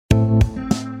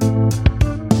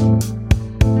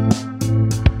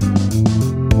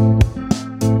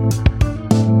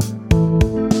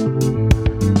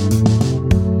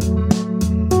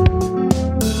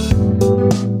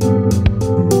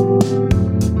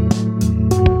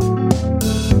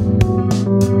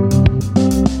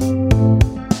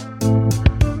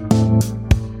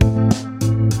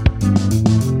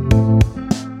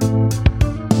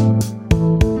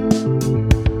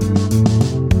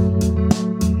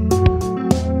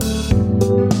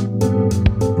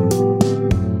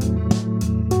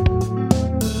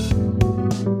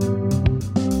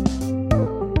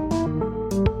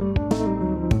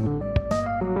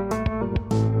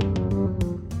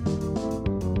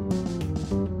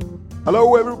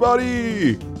Hello,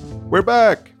 everybody! We're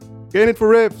back! Gain it for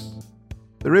riffs!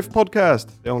 The Riff Podcast,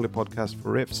 the only podcast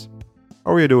for riffs.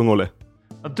 How are you doing, Ole?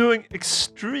 I'm doing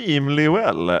extremely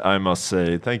well, I must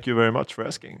say. Thank you very much for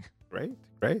asking. Great.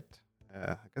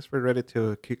 I guess we're ready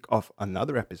to kick off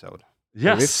another episode.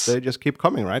 Yes. The riffs, they just keep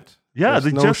coming, right? Yeah, There's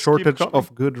they no just keep shortage coming.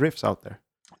 of good riffs out there.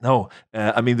 No,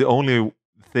 I mean, the only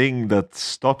thing that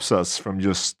stops us from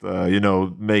just,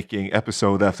 making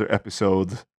episode after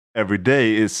episode every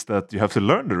day is that you have to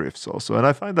learn the riffs also. And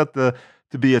I find that to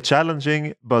be a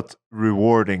challenging but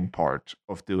rewarding part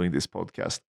of doing this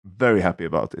podcast. Very happy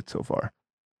about it so far.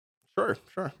 Sure.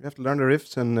 You have to learn the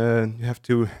riffs, and you have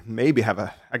to maybe have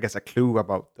a clue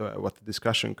about what the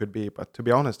discussion could be. But to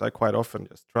be honest, I quite often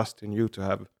just trust in you to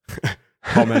have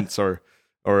comments or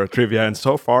trivia, and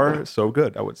so far, so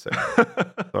good, I would say.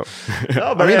 So,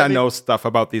 No, I mean, I know stuff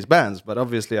about these bands, but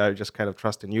obviously I just kind of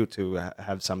trust in you to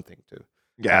have something to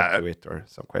add to it or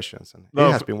some questions. And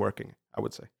it has been working, I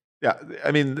would say. Yeah,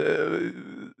 I mean,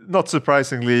 not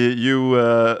surprisingly, you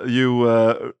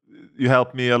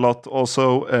helped me a lot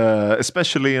also,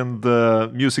 especially in the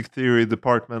music theory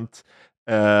department.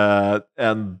 I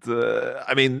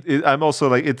mean, I'm also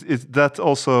like it. That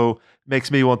also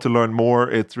makes me want to learn more.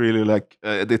 It's really like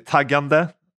the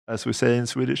taggande, as we say in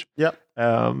Swedish. Yeah.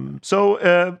 Why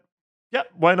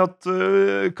not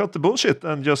cut the bullshit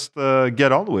and just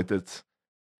get on with it?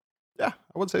 Yeah,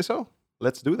 I would say so.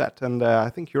 Let's do that. And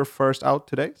I think you're first out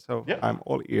today, so Yeah. I'm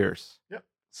all ears. Yeah.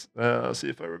 See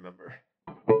if I remember.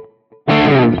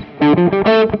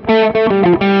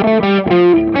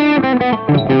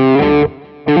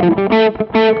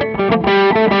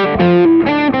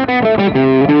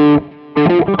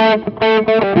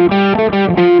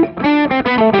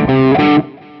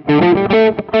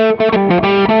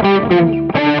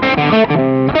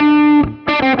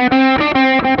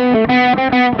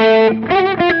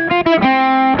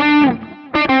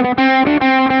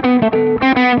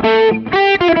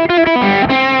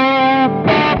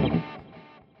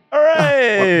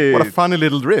 What a funny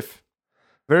little riff.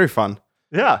 Very fun.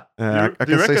 Yeah. I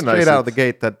can say straight out of the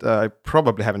gate that I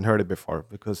probably haven't heard it before,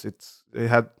 because it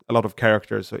had a lot of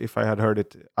characters. So if I had heard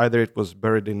it, either it was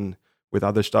buried in with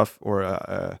other stuff, or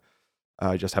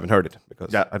I just haven't heard it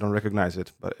because I don't recognize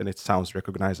it. And it sounds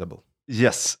recognizable.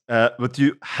 Yes, but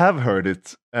you have heard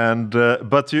it, and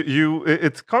but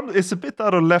it's a bit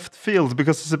out of left field,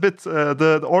 because it's a bit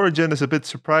the origin is a bit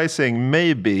surprising.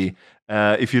 Maybe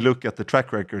if you look at the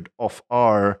track record of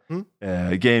our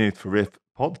Gain It for Riff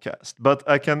podcast, but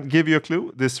I can give you a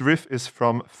clue. This riff is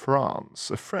from France,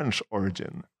 a French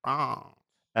origin.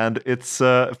 And it's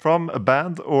from a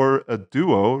band, or a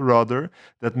duo rather,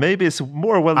 that maybe is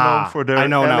more well known for their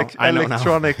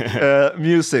electronic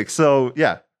music. So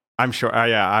yeah. I'm sure.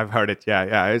 I've heard it.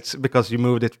 Yeah. It's because you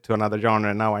moved it to another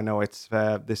genre. Now I know it's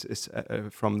this is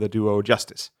from the duo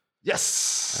Justice.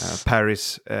 Yes.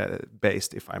 Paris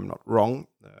based, if I'm not wrong.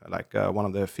 One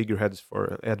of the figureheads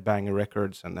for Ed Banger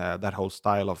Records and that whole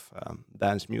style of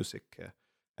dance music.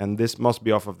 And this must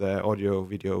be off of the Audio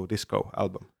Video Disco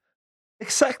album.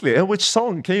 Exactly. And which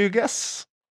song? Can you guess?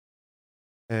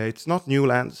 It's not New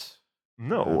Lands.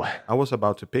 No. I was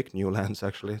about to pick New Lands,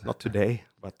 actually. Not today,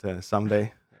 but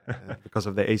someday. Because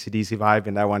of the AC/DC vibe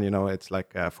in that one, it's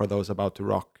like for those about to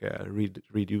rock,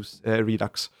 Redux.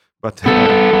 But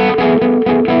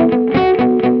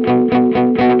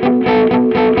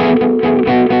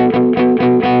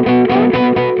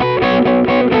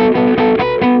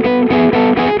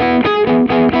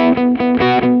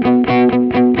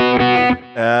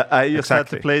I just had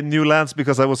to play New Lands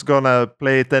because I was gonna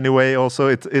play it anyway. Also,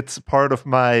 it's part of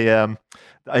my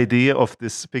idea of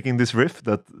picking this riff,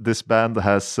 that this band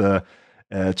has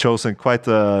chosen quite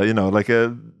they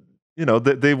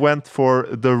went for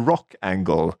the rock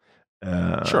angle.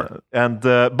 Sure. And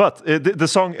but the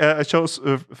song I chose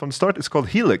from the start is called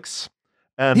Helix.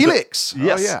 And Helix.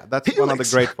 Yes. Oh yeah, that's Helix. One of the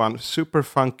great ones. Super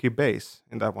funky bass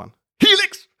in that one.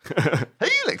 Helix.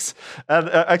 Helix. And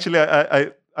actually,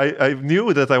 I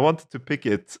knew that I wanted to pick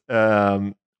it.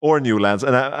 Or New Lands,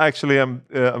 and I'm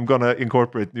gonna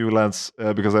incorporate New Lands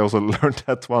because I also learned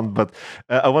that one. But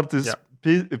I want to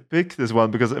pick this one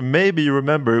because maybe you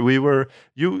remember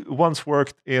you once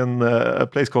worked in a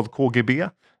place called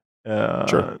KGB.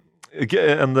 Sure.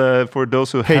 And for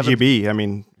those who KGB, I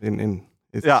mean,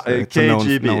 it's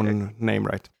KGB. A known name,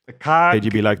 right?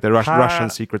 KGB, like the Russian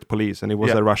secret police, and it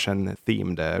was a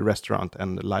Russian-themed restaurant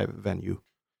and live venue.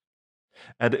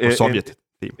 And Soviet.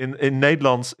 In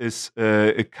Nederlands is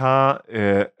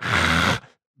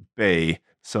Bay.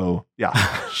 So yeah.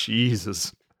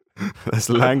 Jesus, that's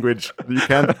language. You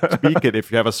can't speak it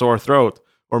if you have a sore throat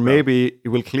or maybe it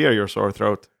will clear your sore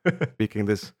throat speaking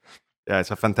this. Yeah,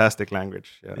 it's a fantastic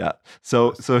language. Yeah.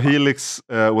 So Helix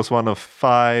was one of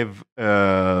 5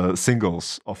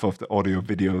 singles off of the audio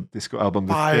video disco album.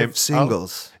 That 5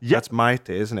 singles. Yeah. That's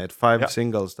mighty, isn't it? 5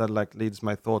 singles. That like leads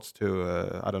my thoughts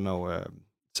to I don't know,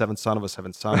 Seventh Son of a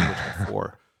Seventh Son, which are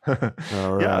 4.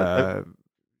 Or,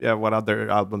 what other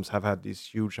albums have had these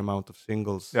huge amount of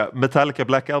singles? Yeah, Metallica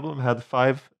Black Album had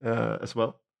 5 as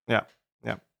well. Yeah,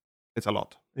 it's a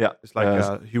lot. Yeah, it's like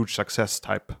a huge success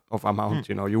type of amount.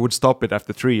 You know, you would stop it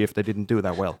after 3 if they didn't do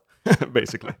that well,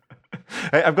 basically.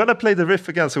 Hey, I'm gonna play the riff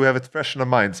again so we have it fresh in our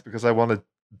minds because I want to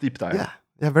deep dive.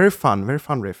 Yeah, very fun riff.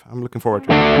 I'm looking forward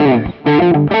to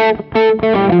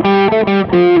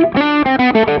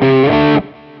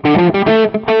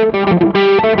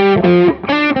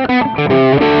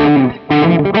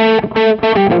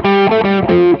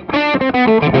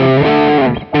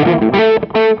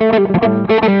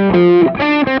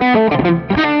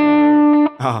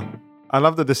I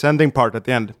love the descending part at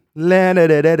the end.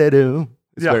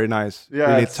 It's very nice.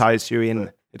 Yeah, really ties you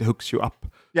in. It hooks you up.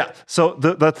 Yeah. So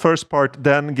that first part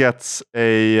then gets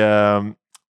a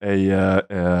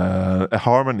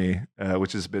harmony,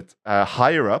 which is a bit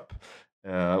higher up,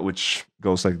 which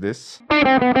goes like this.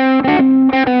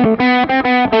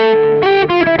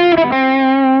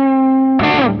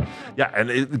 Yeah, and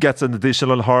it gets an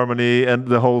additional harmony, and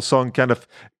the whole song kind of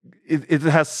it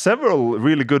has several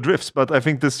really good riffs, but I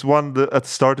think this one at the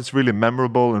start is really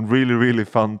memorable and really, really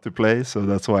fun to play. So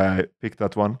that's why I picked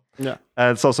that one. Yeah,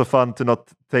 and it's also fun to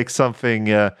not take something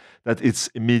that it's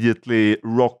immediately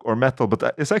rock or metal,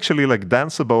 but it's actually like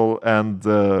danceable and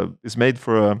is made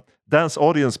for a dance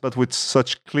audience, but with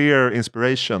such clear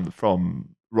inspiration from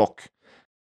rock.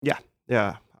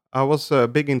 Yeah. I was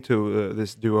big into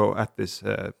this duo at this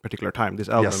particular time. This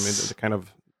album, the kind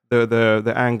of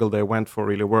the angle they went for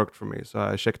really worked for me. So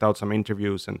I checked out some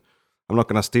interviews, and I'm not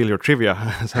gonna steal your trivia,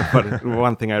 but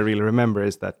one thing I really remember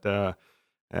is that the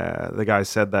guy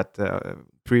said that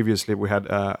previously we had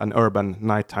an urban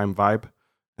nighttime vibe,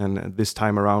 and this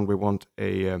time around we want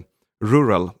a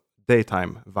rural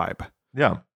daytime vibe.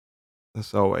 Yeah.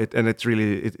 So it's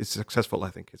really successful.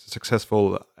 I think it's a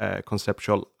successful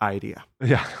conceptual idea.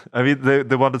 Yeah, I mean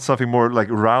they wanted something more like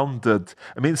rounded.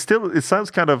 I mean, still it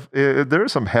sounds kind of there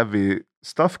is some heavy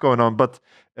stuff going on, but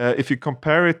if you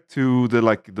compare it to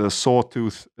the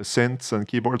sawtooth synths and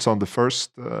keyboards on the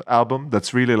first album,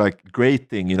 that's really like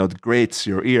grating. You know, it grates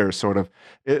your ear sort of.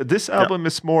 This album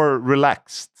is more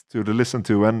relaxed to listen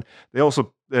to, and they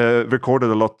also recorded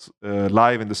a lot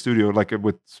live in the studio, like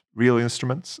with real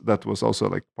instruments. That was also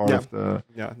like part of the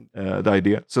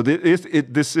idea. So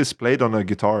this is played on a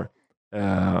guitar,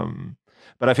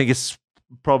 but I think it's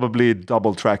probably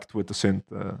double tracked with the synth.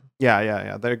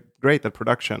 Yeah. They're great at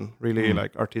production. Really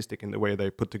like artistic in the way they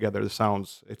put together the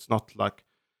sounds. It's not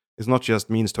just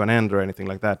means to an end or anything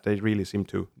like that. They really seem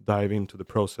to dive into the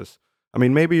process. I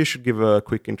mean, maybe you should give a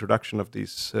quick introduction of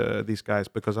these guys,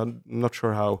 because I'm not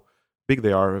sure how big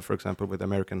they are, for example, with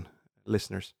American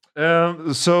listeners.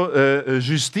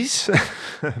 Justice,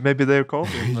 maybe they're called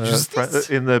in Paris.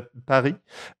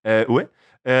 Oui.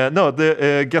 No,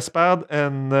 the Gaspard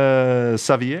and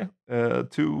Xavier,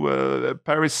 2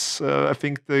 Paris. I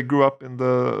think they grew up in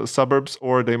the suburbs,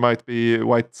 or they might be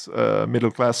white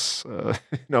middle class.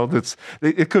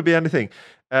 It could be anything.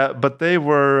 But they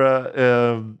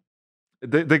were.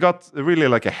 They got really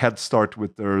like a head start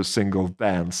with their single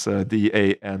Dance,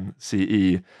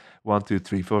 DANCE, 1, 2,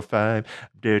 3, 4, 5.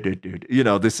 You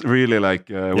know, this really like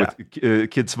with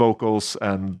kids' vocals,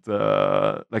 and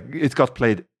like it got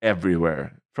played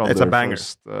everywhere from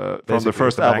the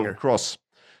first album, Cross.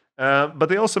 But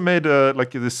they also made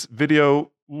like this video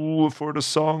for the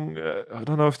song. I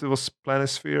don't know if it was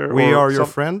Planisphere. We Are Your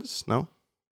Friends? No.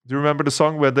 Do you remember the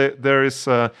song where there is?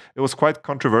 It was quite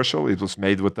controversial. It was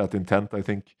made with that intent. I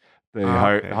think they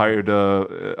hired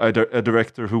a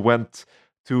director who went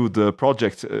to the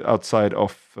project outside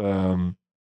of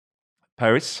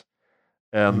Paris,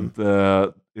 and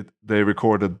they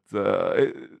recorded.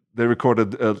 They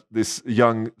recorded these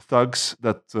young thugs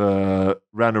that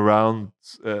ran around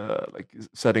like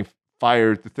setting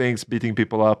fire to things, beating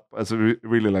people up, as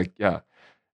really like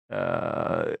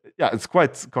it's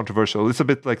quite controversial. It's a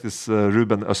bit like this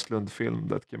Ruben Östlund film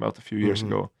that came out a few years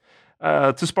ago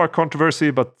to spark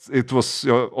controversy, but it was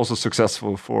also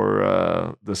successful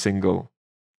for the single,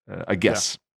 I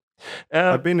guess.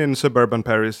 I've been in suburban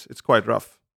Paris. It's quite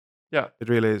rough. Yeah, it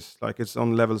really is. Like it's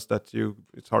on levels that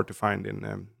it's hard to find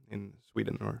in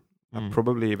Sweden or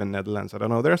probably even Netherlands. I don't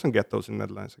know. There are some ghettos in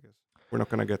Netherlands, I guess. We're not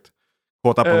going to get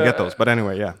caught up on ghettos, but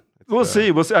anyway, yeah. We'll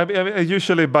see. We'll see. I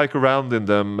usually bike around in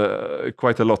them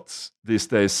quite a lot these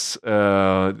days.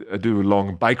 I do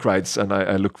long bike rides, and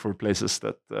I look for places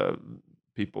that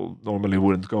people normally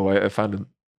wouldn't go. I found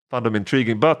them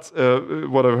intriguing. But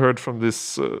what I've heard from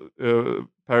this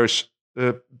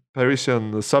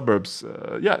Parisian suburbs,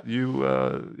 you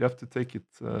have to take it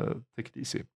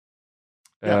easy.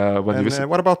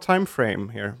 What about time frame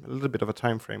here? A little bit of a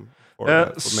time frame for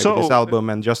maybe this album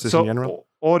and Justice in general.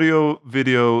 Audio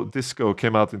Video Disco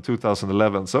came out in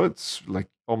 2011, so it's like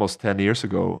almost 10 years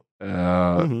ago,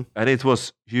 and it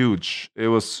was huge. It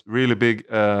was really big.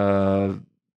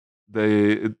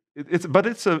 It's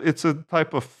a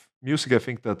type of music I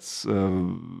think that's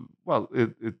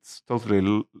it's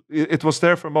totally. It was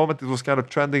there for a moment. It was kind of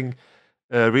trending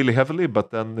really heavily, but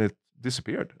then it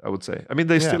disappeared, I would say. I mean,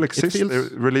 they still exist. They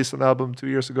released an album 2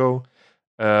 years ago,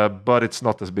 but it's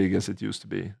not as big as it used to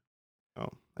be. Oh,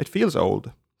 it feels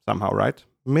old somehow, right?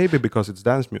 Maybe because it's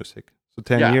dance music. So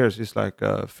 10 years is like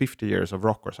 50 years of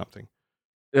rock or something.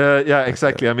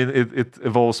 Exactly. I mean, it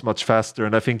evolves much faster,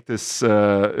 and I think this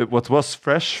what was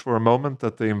fresh for a moment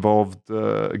that they involved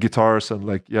guitars and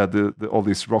all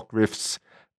these rock riffs.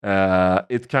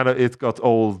 It got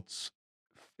old.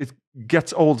 It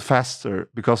gets old faster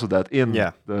because of that in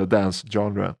the dance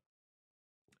genre.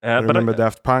 I remember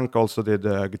Daft Punk also did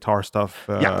guitar stuff,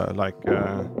 like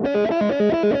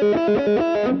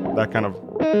that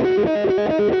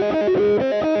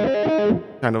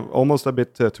kind of almost a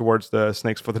bit towards the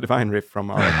Snakes for the Divine riff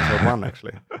from our episode 1,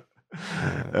 actually.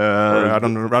 I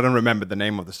don't remember the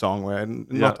name of the song.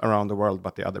 Not Around the World,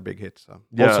 but the other big hit. So.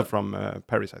 Also from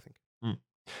Paris, I think. Mm.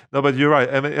 No, but you're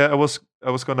right. I mean, I was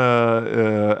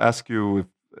gonna ask you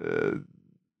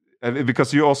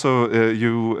because you also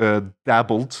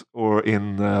dabbled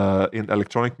in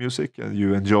electronic music and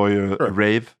you enjoy a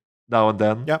rave now and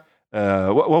then. Yeah.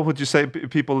 What would you say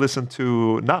people listen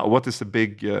to now? What is the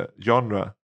big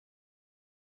genre?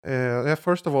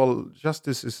 First of all,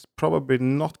 Justice is probably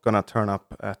not gonna turn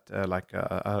up at like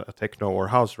a techno or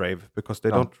house rave because they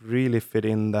don't really fit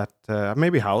in that.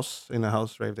 Maybe house in a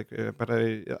house rave, but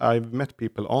I've met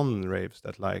people on raves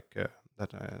that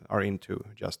are into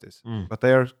Justice, but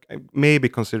they are maybe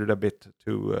considered a bit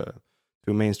too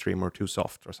mainstream or too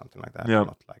soft or something like that. Yeah.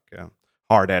 Not like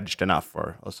hard edged enough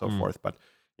or so forth. But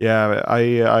yeah,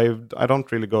 I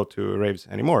don't really go to raves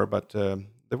anymore, but.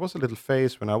 There was a little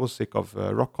phase when I was sick of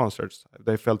rock concerts.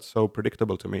 They felt so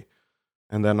predictable to me,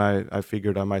 and then I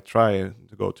figured I might try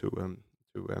to go to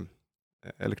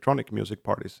electronic music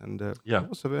parties, and it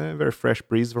was a very, very fresh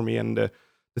breeze for me. And the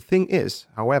thing is,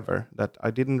 however, that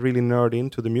I didn't really nerd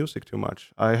into the music too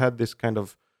much. I had this kind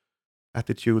of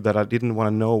attitude that I didn't want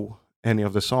to know any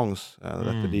of the songs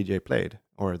that the DJ played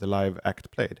or the live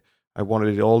act played. I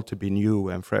wanted it all to be new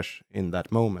and fresh in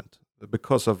that moment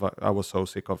because I was so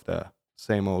sick of the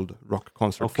same old rock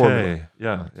concert formula.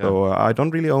 Yeah. So I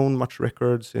don't really own much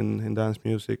records in dance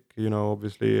music.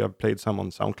 Obviously I've played some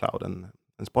on SoundCloud and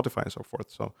Spotify and so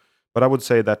forth. So, but I would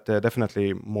say that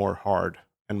definitely more hard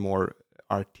and more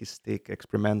artistic,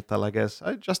 experimental. I guess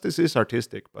Justice is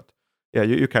artistic, but yeah,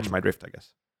 you catch my drift, I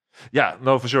guess. Yeah,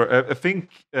 no, for sure. I think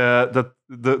that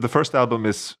the first album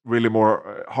is really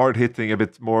more hard hitting, a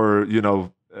bit more,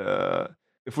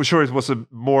 for sure, it was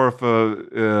more of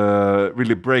a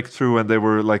really breakthrough, and they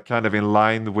were like kind of in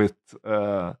line with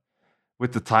the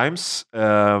times.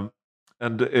 And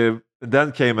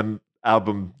then came an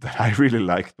album that I really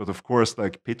liked, but of course,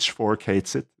 like Pitchfork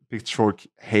hates it. Pitchfork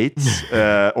hates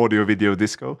Audio Video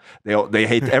Disco. They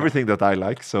hate everything that I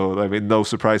like, so I mean, no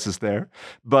surprises there.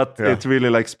 But it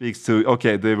really speaks to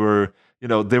they were.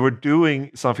 They were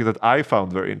doing something that I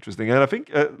found very interesting. And I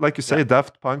think, like you say,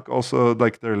 Daft Punk also,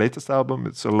 like their latest album,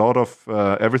 it's a lot of,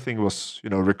 everything was,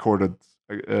 recorded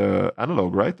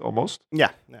analog, right? Almost.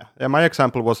 Yeah. My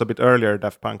example was a bit earlier,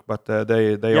 Daft Punk, but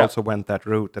they also went that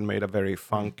route and made a very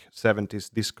funk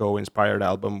 70s disco-inspired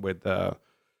album with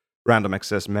Random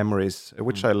Access Memories,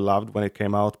 which I loved when it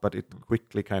came out, but it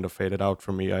quickly kind of faded out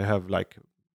for me.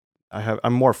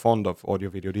 I'm more fond of Audio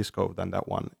Video Disco than that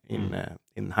one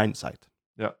in hindsight.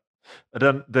 Yeah, and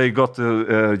then they got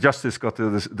Justice got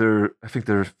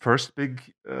their first big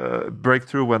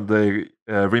breakthrough when they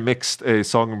remixed a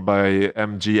song by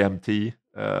MGMT,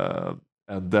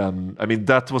 and then I mean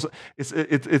that was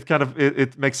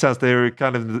it makes sense. They're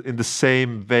kind of in the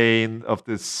same vein of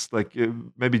this, like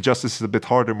maybe Justice is a bit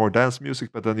harder, more dance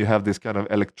music, but then you have this kind of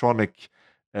electronic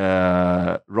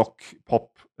rock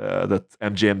pop that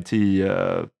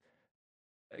MGMT.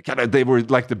 They were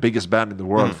like the biggest band in the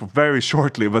world for very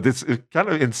shortly, but it's kind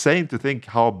of insane to think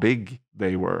how big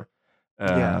they were.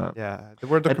 Yeah. There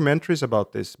were documentaries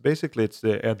about this. Basically, it's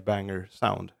the Ed Banger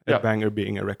sound. Ed Yeah. Banger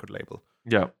being a record label.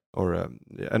 Yeah. Or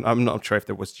and I'm not sure if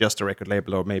there was just a record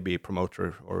label or maybe a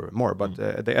promoter or more, but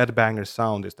the Ed Banger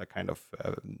sound is that kind of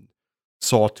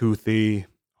sawtoothy,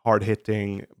 hard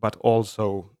hitting, but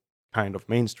also kind of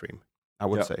mainstream. I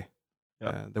would say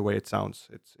the way it sounds,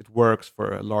 it works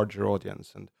for a larger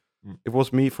audience, and it was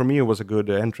for me it was a good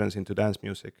entrance into dance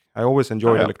music. I always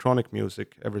enjoyed electronic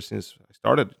music ever since I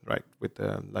started, right? With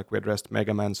like we addressed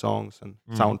Mega Man songs and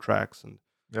soundtracks, and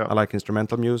I like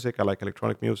instrumental music. I like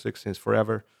electronic music since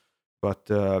forever. But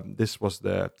this was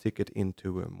the ticket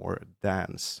into a more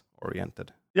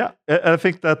dance-oriented. Yeah, I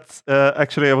think that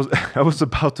actually I was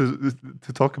about to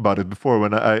talk about it before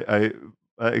when I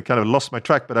kind of lost my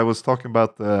track, but I was talking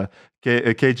about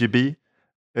KGB,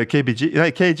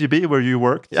 KGB, where you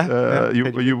worked.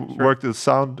 You worked as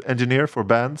sound engineer for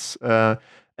bands, and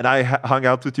I hung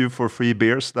out with you for free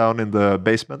beers down in the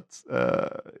basement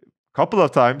a couple of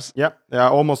times. Yeah, I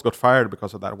almost got fired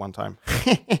because of that one time.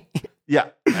 Yeah.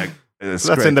 That's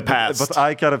great. In the past. But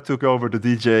I kind of took over the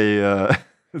DJ,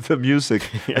 the music.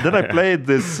 And then I played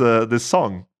this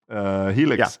song,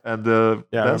 Helix, and the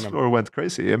dance floor went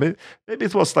crazy. I mean, maybe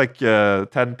it was like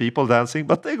 10 people dancing,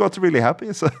 but they got really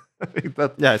happy. So I think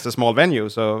that... Yeah, it's a small venue.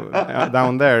 So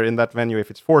down there in that venue, if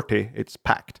it's 40, it's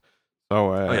packed.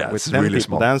 So with 10 really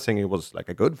people dancing, it was like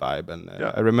a good vibe. And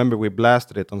I remember we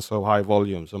blasted it on so high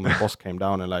volume. So my boss came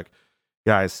down and like,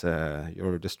 guys,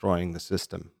 you're destroying the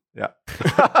system. Yeah,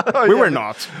 we were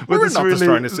not. We were not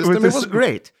destroying the system. It was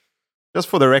great. Just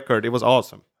for the record, it was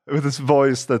awesome. With this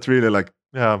voice that really like,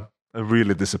 I'm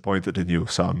really disappointed in you,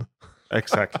 son.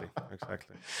 Exactly.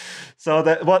 So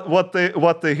that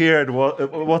what they heard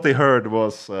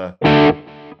was. I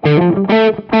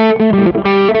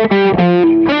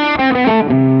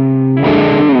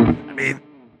mean,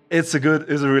 it's a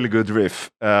really good riff.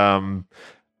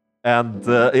 And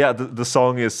the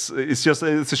song is it's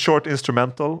a short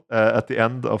instrumental at the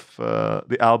end of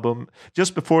the album.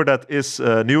 Just before that is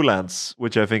Newlands,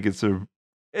 which I think it's a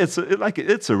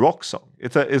rock song.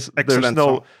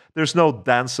 There's no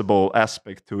danceable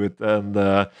aspect to it, and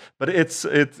but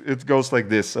it goes like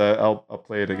this. I'll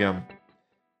play it again.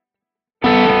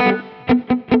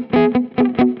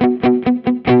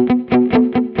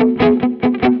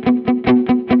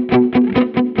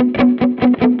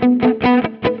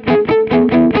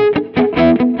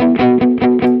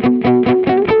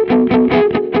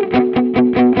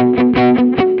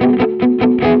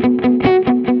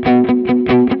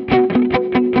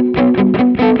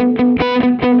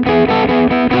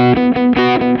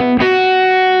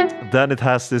 Then it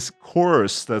has this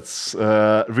chorus that's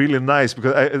really nice,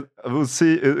 because I will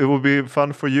see it will be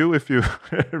fun for you if you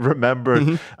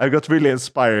remember. I got really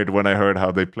inspired when I heard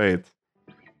how they played.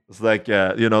 It's like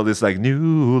this like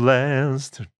new lands,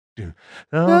 take me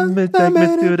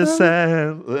to the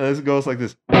sand. It goes like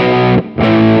this.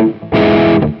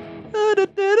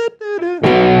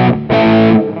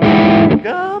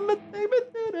 Come and take me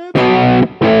to the...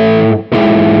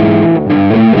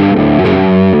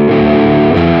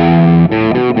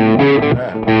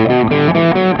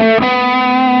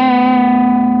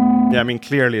 Yeah, I mean,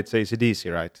 clearly it's AC/DC,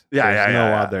 right? There's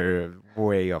no other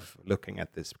way of looking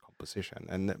at this composition.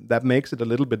 And that makes it a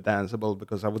little bit danceable,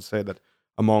 because I would say that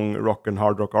among rock and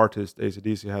hard rock artists,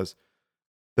 AC/DC has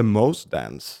the most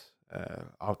dance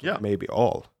out of maybe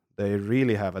all. They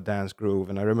really have a dance groove.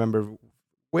 And I remember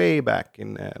way back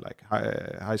in like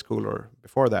high school or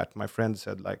before that, my friend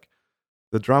said like,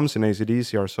 the drums in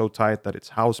AC/DC are so tight that it's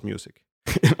house music.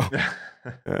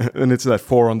 And it's that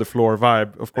 4 on the floor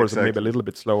vibe. Of course, maybe a little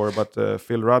bit slower, but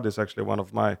Phil Rudd is actually one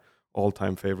of my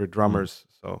all-time favorite drummers.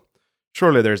 So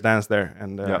surely there's dance there,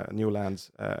 and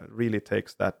Newlands really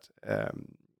takes that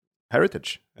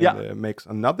heritage and makes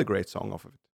another great song off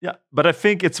of it. Yeah, but I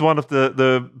think it's one of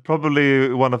the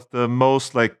probably one of the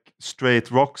most like straight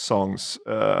rock songs,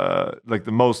 like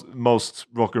the most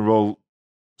rock and roll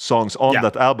songs on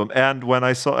that album. And when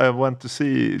I went to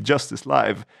see Justice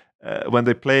live. When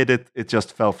they played it, it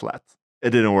just fell flat. It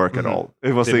didn't work at all.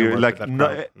 It was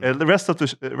the rest of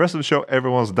the show,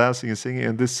 everyone's dancing and singing,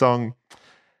 and this song,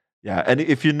 And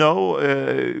if you know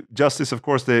Justice, of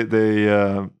course,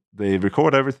 they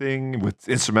record everything with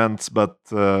instruments, but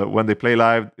when they play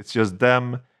live, it's just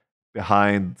them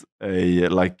behind a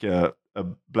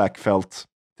black felt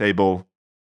table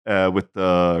with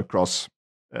the cross.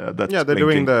 That's they're blinking.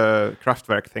 Doing the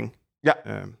Kraftwerk thing.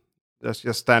 Yeah.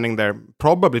 Just standing there,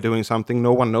 probably doing something.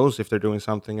 No one knows if they're doing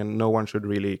something, and no one should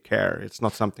really care. It's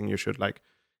not something you should like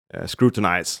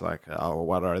scrutinize, like, oh,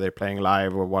 what are they playing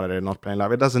live or what are they not playing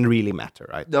live? It doesn't really matter,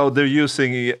 right? No, they're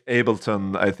using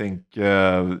Ableton, I think,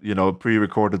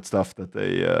 pre-recorded stuff that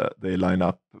they line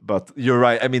up. But you're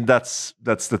right. I mean, that's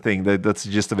the thing. That's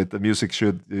the gist of it. The music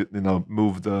should,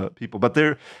 move the people. But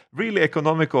they're really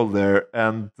economical there.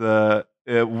 And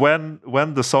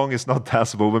when the song is not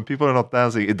danceable, when people are not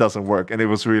dancing, it doesn't work. And it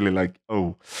was really like,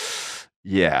 oh,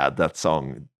 yeah, that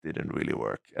song didn't really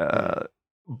work.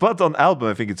 But on album,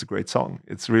 I think it's a great song.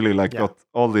 It's really got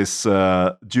all this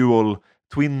dual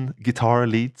twin guitar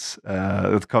leads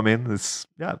that come in. It's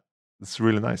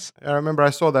really nice. I remember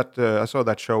I saw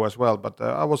that show as well, but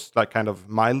I was like kind of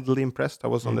mildly impressed. I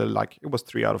was on it was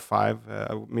 3 out of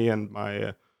 5. Me and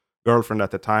my girlfriend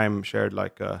at the time shared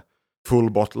like a full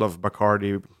bottle of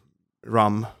Bacardi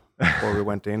rum before we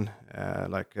went in,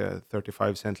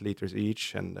 35 centiliters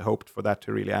each, and hoped for that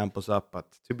to really amp us up. But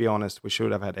to be honest, we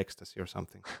should have had ecstasy or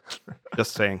something.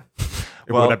 Just saying.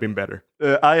 It would have been better.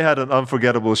 I had an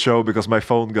unforgettable show because my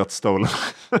phone got stolen.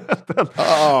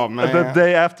 Oh, man. The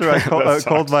day after I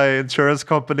called my insurance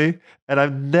company, and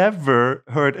I've never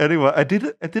heard anyone. I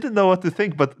didn't know what to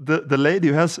think, but the lady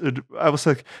who has, I was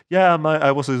like, yeah,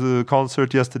 I was at a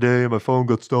concert yesterday, my phone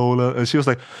got stolen, and she was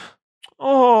like,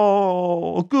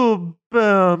 oh, good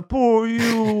man, poor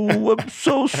you. I'm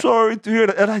so sorry to hear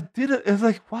that. And I didn't. It's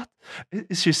like, what?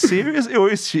 Is she serious or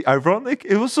is she ironic?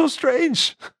 It was so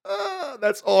strange.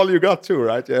 That's all you got too,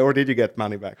 right? Or did you get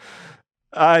money back?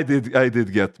 I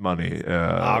did get money.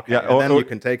 Okay. Yeah, then you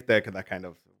can take that kind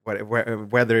of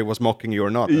whether it was mocking you or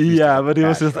not. Yeah, but it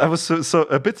was just, I was so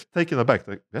a bit taken aback.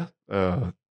 Like,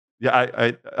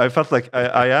 I felt like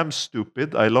I am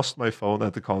stupid. I lost my phone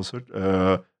at the concert.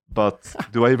 But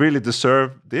do I really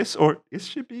deserve this, or is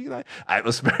she being like? I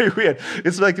was very weird.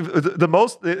 It's like the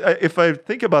most. If I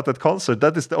think about that concert,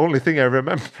 that is the only thing I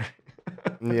remember.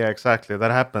 Yeah, exactly. That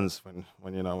happens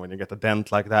when you get a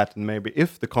dent like that, and maybe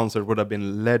if the concert would have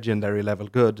been legendary level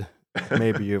good,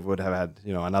 maybe you would have had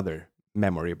another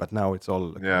memory. But now it's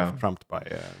all trumped by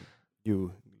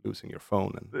you losing your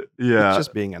phone, and it's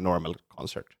just being a normal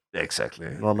concert. Exactly.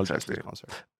 Normal concert.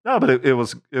 No, but it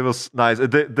was nice.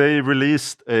 They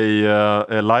released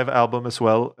a live album as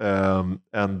well,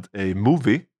 and a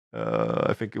movie.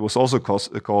 I think it was also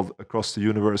called Across the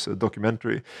Universe, a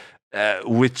documentary,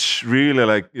 which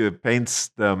really paints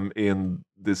them in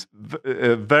this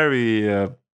very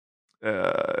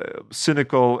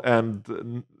cynical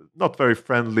and not very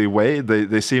friendly way.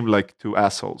 They seem like two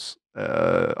assholes.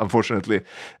 Unfortunately,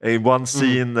 in one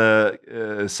scene,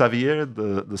 Xavier,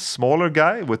 the smaller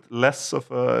guy with less of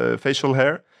facial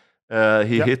hair,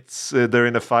 he hits. They're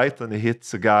in a fight, and he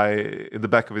hits a guy in the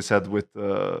back of his head with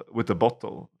a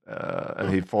bottle, and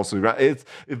he falls to the ground. It's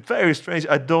very strange.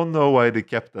 I don't know why they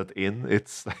kept that in.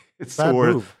 It's bad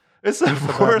move. It's the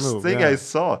worst thing I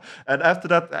saw. And after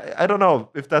that, I don't know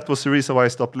if that was the reason why I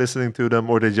stopped listening to them,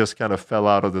 or they just kind of fell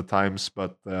out of the times.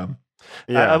 But I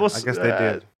guess they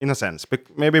did, in a sense.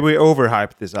 But maybe we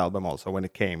overhyped this album also when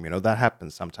it came. That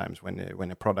happens sometimes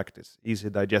when a product is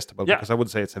easy digestible. Because I would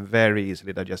say it's a very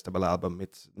easily digestible album.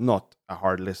 It's not a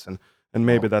hard listen. And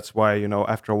maybe that's why,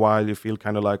 after a while you feel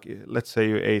kind of like, let's say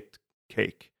you ate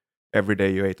cake. Every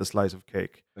day you ate a slice of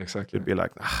cake. Exactly. You'd be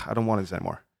like, I don't want this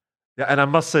anymore. Yeah, and I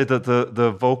must say that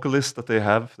the vocalist that they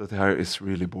hire is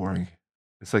really boring.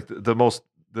 It's like the most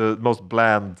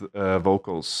bland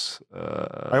vocals.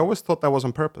 I always thought that was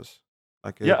on purpose.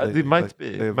 It might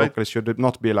be. The vocalist should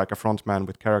not be like a front man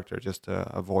with character, just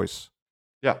a voice.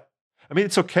 Yeah, I mean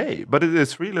it's okay, but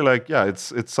it's really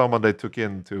it's someone they took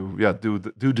in to do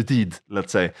the deed,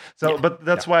 let's say. So, but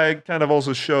that's why I kind of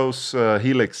also chose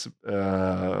Helix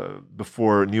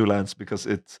before Newlands, because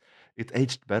it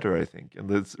aged better, I think, and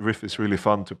this riff is really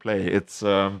fun to play. It's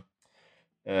so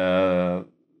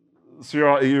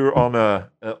you're on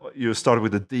you start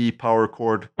with a D power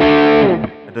chord,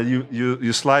 and then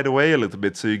you slide away a little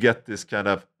bit, so you get this kind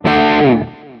of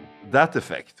that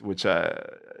effect, which I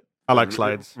like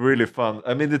slides. Really fun.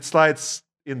 I mean, it slides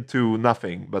into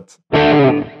nothing, but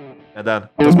and then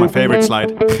that's my favorite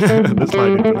slide. The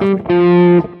slide into nothing.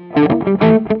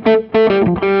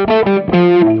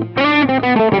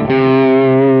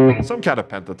 Some kind of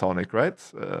pentatonic, right?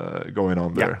 Going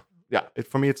on there. Yeah.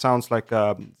 For me, it sounds like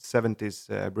 70s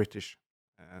British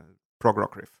prog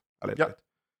rock riff a little bit.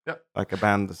 Yeah. Like a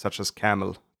band such as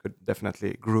Camel could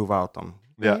definitely groove out on.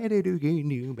 Yeah.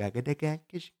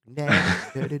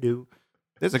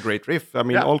 There's a great riff. I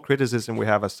mean, all criticism we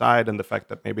have aside, and the fact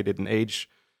that maybe it didn't age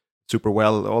super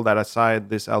well, all that aside,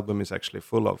 this album is actually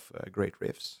full of great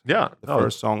riffs. Yeah. The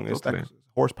first song is like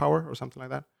Horsepower or something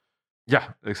like that.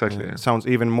 Yeah, exactly. It sounds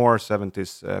even more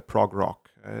 70s prog rock.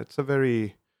 It's a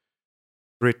very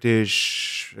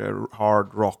British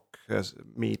hard rock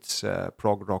meets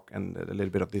prog rock and a little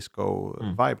bit of disco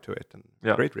vibe to it, and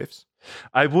great riffs.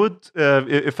 I would,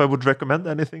 if I would recommend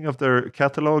anything of their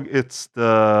catalog, it's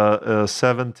the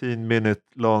 17-minute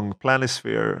long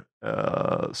Planisphere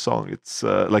song. It's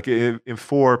like in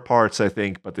 4 parts, I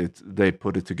think, but they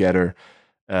put it together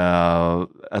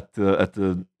at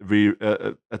the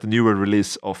newer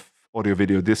release of Audio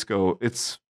Video Disco.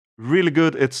 It's really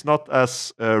good. It's not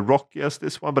as rocky as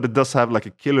this one, but it does have like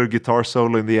a killer guitar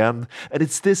solo in the end. And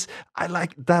it's this, I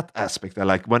like that aspect. I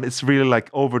like when it's really like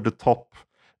over the top.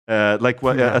 Like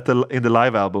in the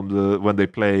live album, when they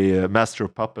play Master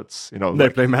of Puppets, they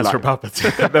like play Master of Puppets.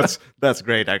 that's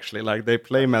great, actually. Like they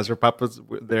play Master of Puppets.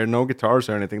 There are no guitars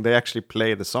or anything. They actually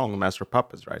play the song Master of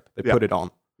Puppets, right? They put it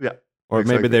on. Yeah, or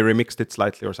maybe they remixed it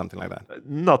slightly or something like that.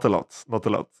 Not a lot. No,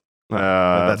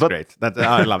 that's great.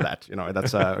 I love that.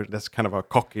 That's kind of a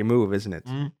cocky move, isn't it?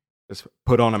 Just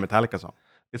put on a Metallica song.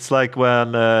 It's like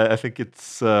when I think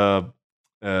it's.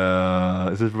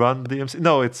 Is it Run DMC?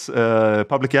 No, it's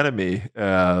Public Enemy.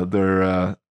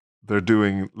 They're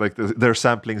doing like they're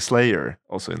sampling Slayer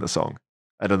also in the song.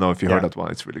 I don't know if you heard that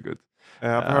one. It's really good.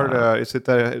 I've heard. Is it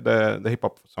the hip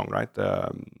hop song, right?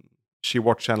 She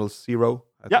Watch Channel Zero.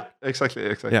 Yeah,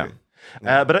 exactly. Yeah.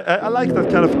 But I like that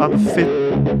kind of unfit.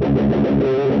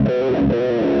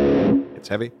 It's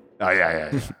heavy. Oh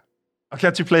yeah.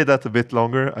 Can't you play that a bit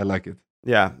longer? I like it.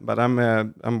 Yeah, but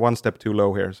I'm one step too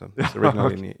low here. So it's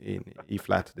originally in E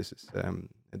flat. This is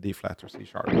a D flat or C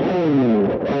sharp.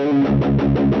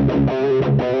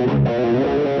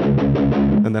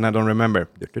 And then I don't remember.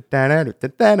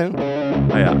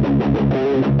 Oh, yeah.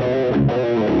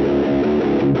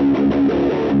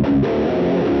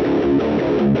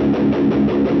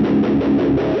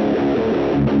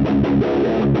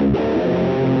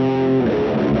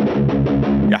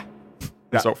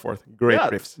 And so forth. Great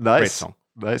riffs. Nice. Great song.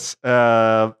 Nice.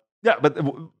 But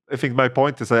I think my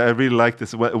point is I really like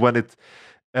this when it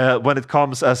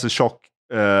comes as a shock.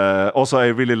 Also, I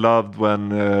really loved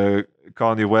when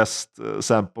Kanye West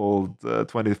sampled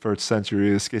 21st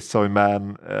Century Schizoid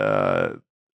Man.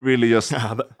 Really just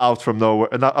out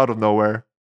of nowhere.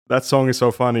 That song is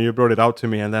so funny. You brought it out to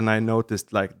me, and then I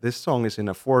noticed like this song is in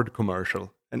a Ford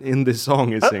commercial, and in this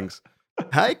song he sings,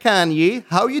 "Hi Kanye,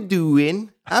 how you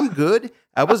doing? I'm good.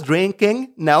 I was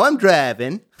drinking. Now I'm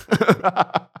driving."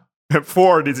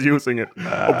 Ford is using it.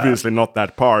 Obviously not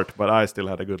that part, but I still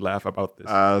had a good laugh about this.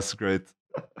 That's great.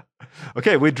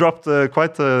 Okay, we dropped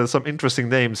quite some interesting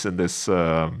names in this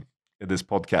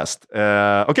podcast.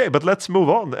 Okay, but let's move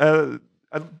on.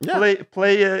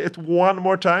 Play it one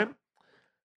more time.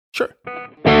 Sure.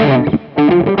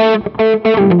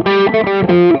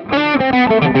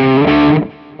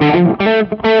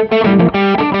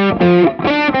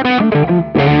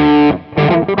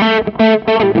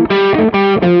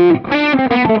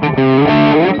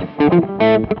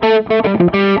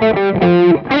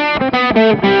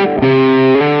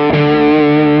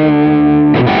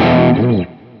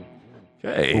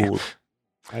 Okay. Ooh,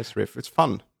 nice riff. It's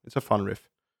fun. It's a fun riff.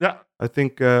 Yeah. I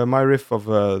think my riff of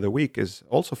the week is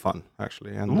also fun,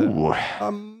 actually. And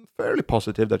I'm fairly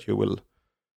positive that you will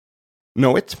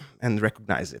know it and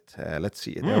recognize it. Let's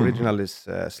see. The original is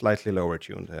slightly lower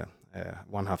tuned,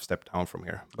 1/2 step down from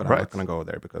here. But I'm not going to go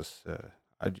there because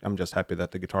I'm just happy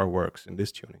that the guitar works in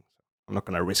this tuning. I'm not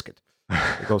going to risk it.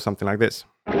 It goes something like this.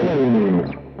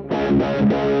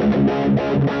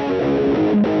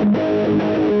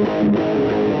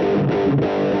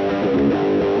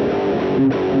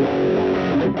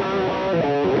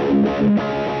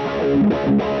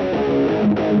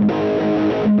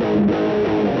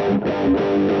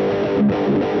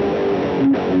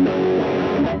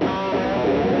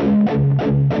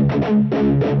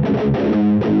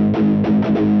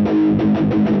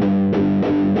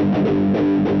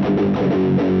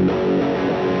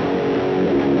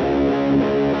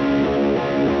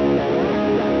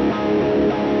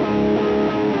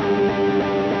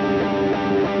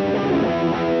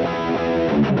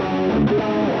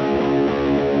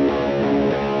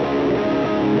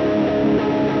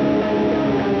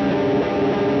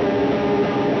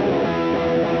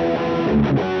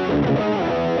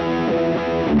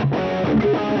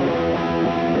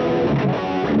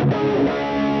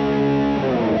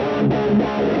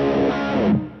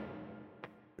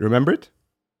 Remember it?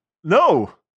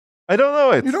 No, I don't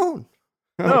know it. You don't?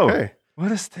 No. Okay.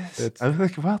 What is this? I was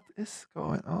like, what is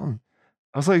going on?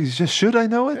 I was like, should I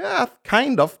know it? Yeah,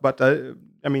 kind of. But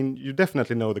I mean, you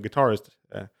definitely know the guitarist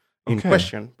in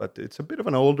question. But it's a bit of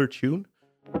an older tune.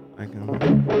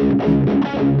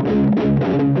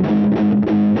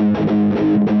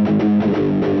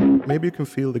 maybe you can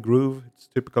feel the groove. It's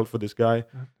typical for this guy.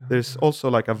 There's also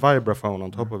like a vibraphone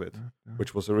on top of it,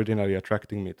 which was originally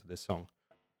attracting me to this song.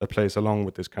 That plays along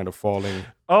with this kind of falling.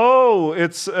 Oh,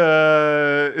 it's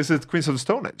is it Queens of the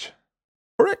Stone Age?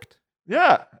 Correct.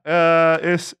 Yeah.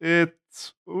 Is it?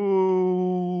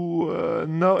 Ooh,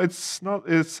 no, it's not.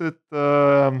 Is it?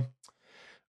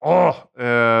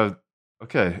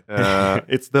 Okay.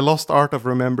 It's the lost art of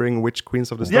remembering which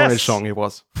Queens of the Stone Age song it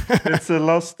was. It's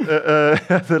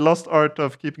the lost art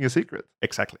of keeping a secret.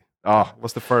 Exactly. Ah, It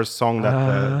was the first song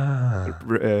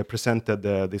that presented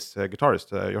this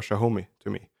guitarist, Joshua Homme, to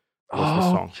me. It was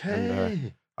the song.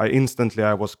 And,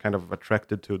 I was kind of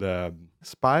attracted to the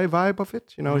spy vibe of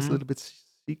it. You know, it's a little bit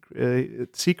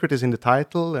secret. Secret is in the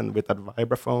title, and with that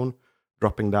vibraphone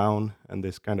dropping down, and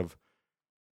this kind of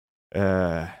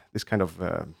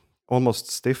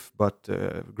almost stiff but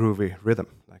groovy rhythm,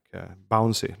 like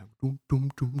bouncy. Boom,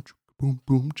 boom, boom, boom,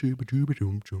 boom,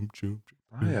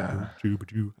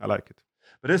 I like it.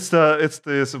 But it's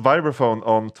this vibraphone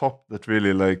on top that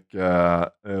really like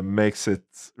makes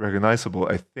it recognizable,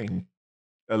 I think.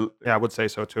 Yeah, I would say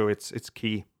so too. It's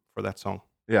key for that song.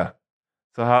 Yeah.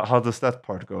 So how does that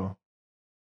part go?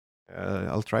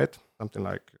 I'll try it. Something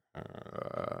like.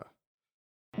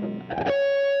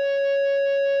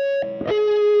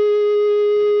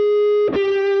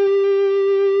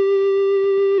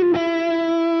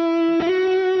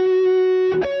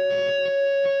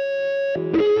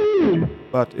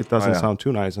 But it doesn't sound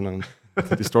too nice on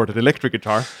a distorted electric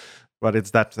guitar. But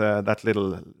it's that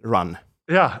little run.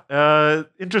 Yeah,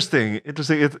 interesting. It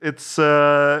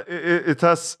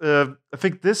has. I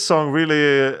think this song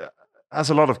really has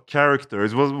a lot of character.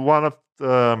 It was one of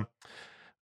the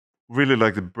really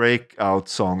like the breakout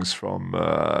songs from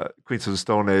Queens of the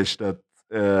Stone Age. That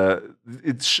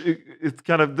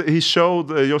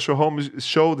Joshua Homme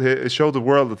showed the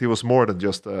world that he was more than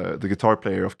just the guitar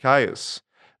player of Kyuss.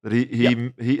 That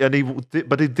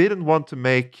but he didn't want to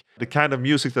make the kind of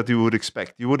music that you would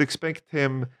expect. You would expect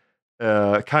him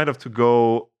kind of to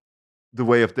go the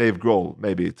way of Dave Grohl,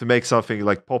 maybe to make something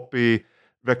like poppy,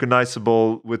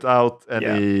 recognizable without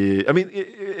any. Yeah. I mean,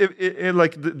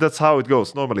 that's how it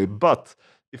goes normally. But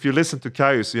if you listen to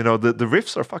Kyuss, you know the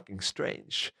riffs are fucking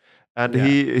strange. And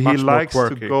he likes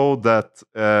to go that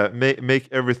make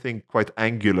everything quite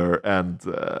angular and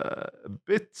a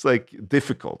bit like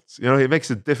difficult. You know, he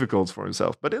makes it difficult for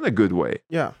himself, but in a good way.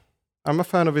 Yeah, I'm a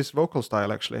fan of his vocal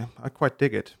style. Actually, I quite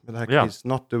dig it. But he's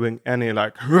not doing any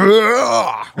like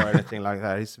or anything like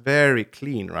that. He's very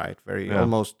clean, right? Very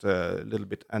almost a little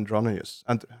bit androgynous.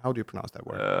 And how do you pronounce that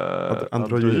word?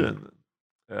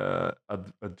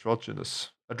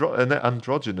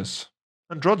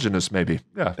 Androgynous, maybe.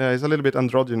 Yeah. He's a little bit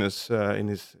androgynous in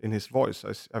his voice.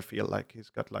 I feel like he's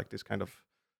got like this kind of.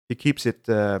 He keeps it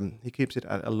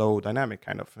at a low dynamic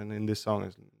kind of. And in this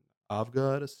song, I've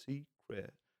got a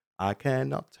secret I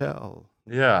cannot tell.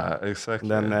 Yeah, exactly.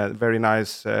 And then very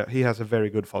nice. He has a very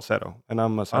good falsetto, and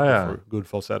I'm a sucker for good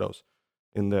falsettos.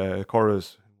 In the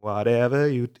chorus, whatever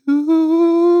you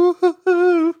do,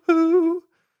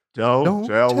 don't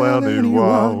tell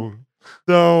anyone.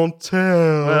 Don't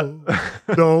tell.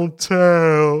 Don't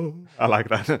tell. I like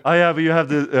that. Oh yeah, but you have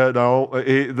the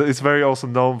it's very also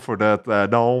known for that.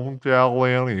 Don't tell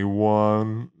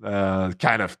anyone.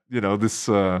 Kind of, you know, this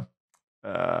kind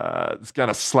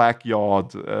of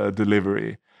slack-jawed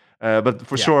delivery. But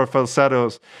for sure,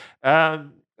 falsettos. I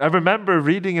remember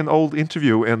reading an old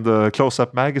interview in the Close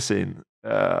Up magazine.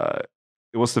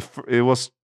 It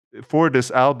was for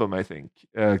this album, I think.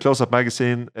 Close Up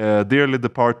magazine, dearly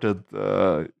departed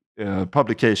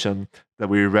publication that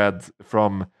we read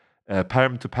from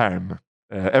Perm to Perm.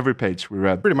 Every page we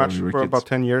read. Pretty much for about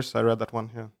 10 years, I read that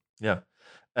one. Yeah.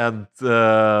 And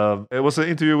it was an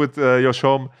interview with Josh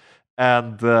Homme,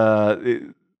 and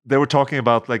they were talking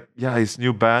about like his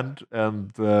new band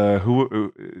and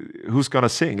who's gonna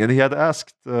sing. And he had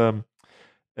asked the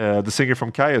singer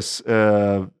from Kyuss,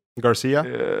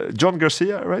 John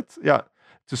Garcia, right? Yeah,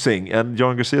 to sing. And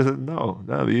John Garcia said, "No,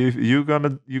 you're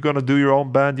gonna do your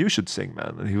own band. You should sing,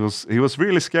 man." And he was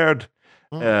really scared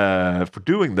for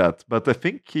doing that. But I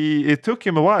think it took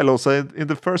him a while. Also, in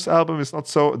the first album, it's not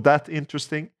so that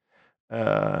interesting.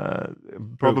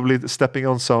 Probably stepping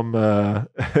on some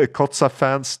Kotsa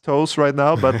fans' toes right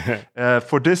now. But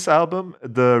for this album,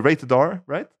 the Rated R,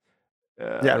 right?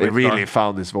 He really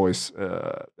found his voice.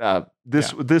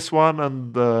 This one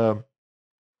and the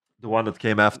one that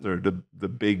came after the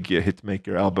big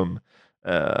Hitmaker album.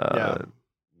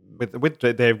 With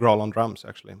Dave Grohl on drums,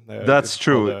 actually. That's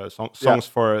true. Songs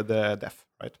for the deaf,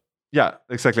 right? Yeah,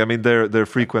 exactly. I mean, they're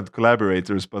frequent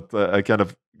collaborators, but I kind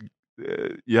of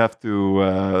you have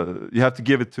to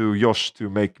give it to Josh to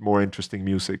make more interesting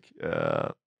music.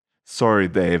 Sorry,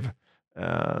 Dave.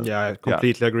 Yeah, I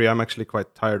completely agree. I'm actually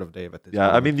quite tired of Dave at this Yeah,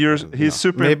 I moment. mean, And, he's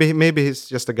super. Maybe he's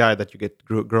just a guy that you get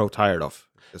grow tired of.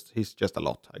 He's just a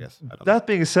lot, I guess. I don't know. That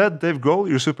being said, Dave Grohl,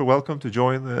 you're super welcome to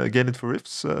join Gain It for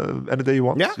Riffs any day you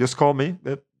want. Yeah. Just call me.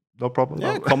 No problem.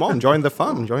 Yeah, come on, join the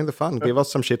fun. Join the fun. Give us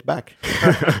some shit back.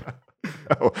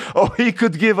 Oh, he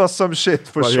could give us some shit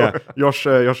for sure. Yeah, Josh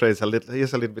is a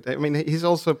little bit. I mean, he's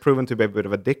also proven to be a bit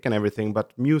of a dick and everything,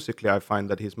 but musically, I find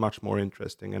that he's much more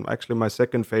interesting. And actually, my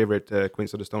second favorite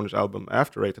Queens of the Stone Age album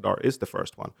after Rated R is the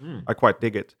first one. I quite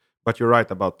dig it. But you're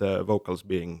right about the vocals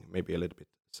being maybe a little bit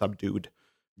subdued.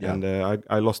 Yeah. And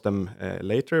I lost them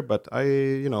later, but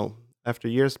after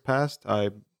years passed,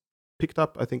 I picked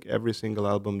up, I think, every single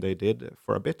album they did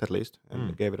for a bit at least,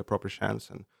 and gave it a proper chance.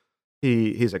 And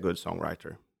he's a good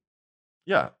songwriter.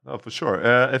 Yeah, no, for sure.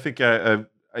 I think I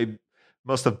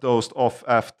must have dozed off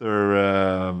after.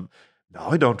 Now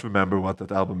I don't remember what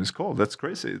that album is called. That's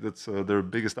crazy. That's their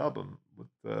biggest album.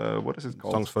 What is it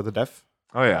called? Songs for the Deaf.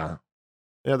 Oh yeah.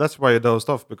 Yeah, that's why you dozed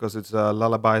off, because it's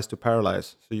Lullabies to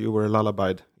Paralyze. So you were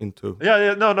lullabied into.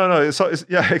 Yeah. No. So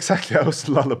yeah, exactly. I was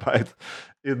lullabied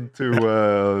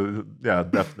into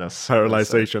deafness,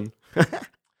 Paralyzation.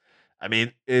 I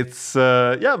mean, it's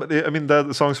but I mean,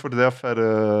 the songs for the deaf had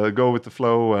Go With The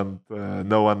Flow and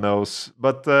No One Knows.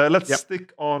 But let's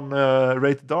stick on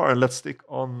Rated R, and let's stick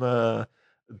on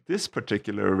this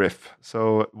particular riff.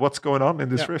 So what's going on in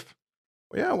this riff?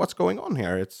 Yeah, what's going on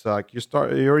here? It's like you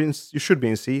should be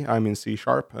in C. I'm in C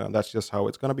sharp. That's just how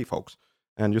it's gonna be, folks.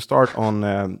 And you start on.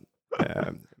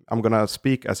 I'm gonna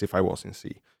speak as if I was in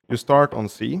C. You start on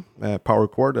C, power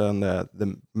chord, and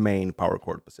the main power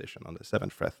chord position on the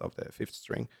 7th fret of the 5th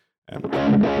string.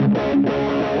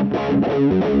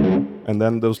 And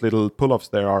then those little pull-offs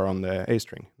there are on the A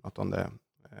string, not on the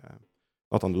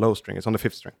low string. It's on the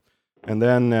 5th string. And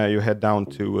then you head down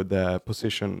to the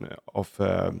position of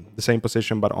the same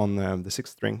position, but on the 6th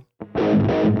string.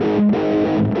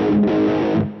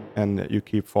 And you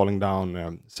keep falling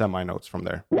down semi-notes from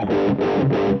there.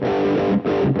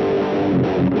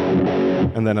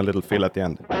 And then a little fill at the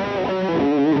end.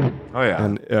 Oh yeah.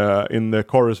 And in the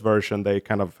chorus version, they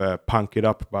kind of punk it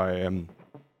up by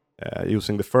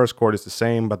using the first chord is the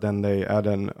same, but then they add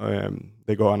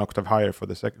they go an octave higher for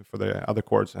the other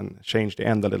chords and change the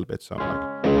end a little bit. So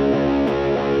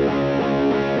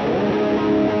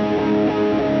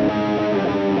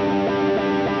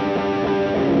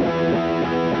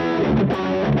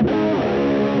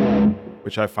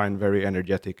which I find very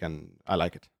energetic, and I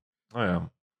like it. Oh yeah.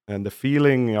 And the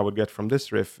feeling I would get from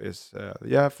this riff is,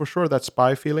 for sure, that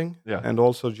Spy feeling. Yeah. And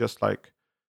also just like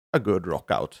a good rock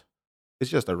out. It's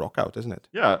just a rock out, isn't it?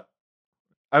 Yeah.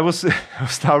 I was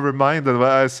now reminded when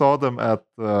I saw them at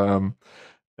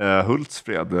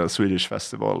Hultsfred, the Swedish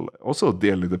festival, also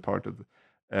dearly departed.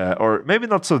 Or maybe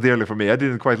not so dearly for me. I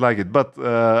didn't quite like it, but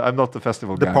I'm not the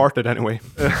festival guy. Departed anyway.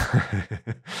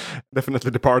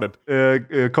 Definitely departed.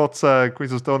 Kotza,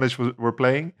 Queens of Stone Age were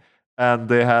playing, and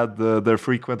they had their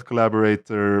frequent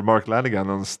collaborator Mark Lanigan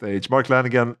on stage. Mark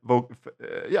Lanigan,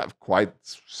 quite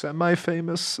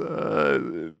semi-famous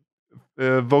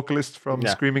vocalist from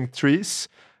Screaming Trees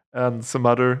and some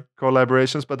other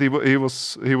collaborations, but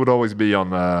he would always be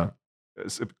on a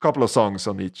couple of songs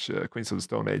on each Queens of the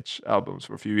Stone Age albums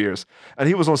for a few years. And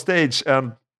he was on stage,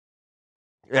 and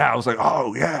I was like,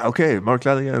 oh yeah, okay, Mark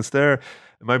Lanigan's there.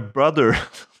 And my brother.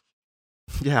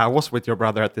 Yeah, I was with your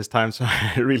brother at this time, so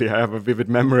I really have a vivid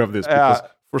memory of this, because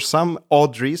for some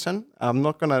odd reason, I'm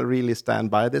not gonna really stand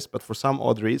by this, but for some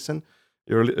odd reason,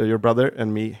 your brother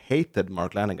and me hated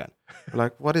Mark Lanigan. We're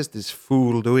like, what is this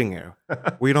fool doing here?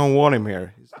 We don't want him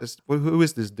here. Who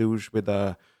is this douche with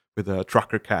a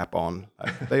trucker cap on?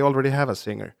 Like, they already have a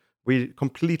singer. We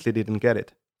completely didn't get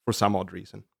it for some odd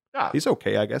reason. Yeah. He's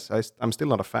okay, I guess. I'm still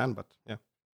not a fan, but yeah.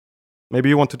 Maybe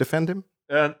you want to defend him?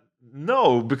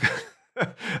 No, because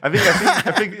I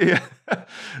think yeah,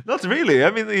 not really.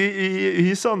 I mean,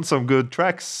 he's on some good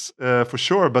tracks for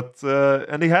sure, but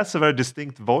and he has a very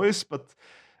distinct voice. But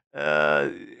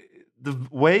the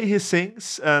way he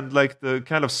sings and like the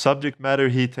kind of subject matter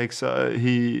he takes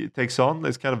on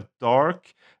is kind of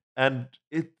dark, and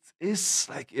it is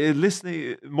like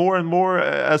listening more and more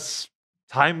as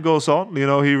time goes on. You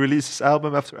know, he releases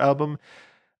album after album,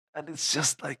 and it's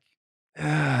just like.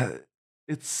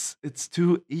 It's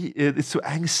too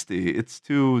angsty. It's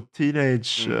too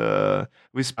teenage.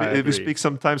 We speak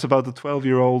sometimes about the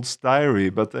 12-year-old's diary,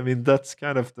 but I mean that's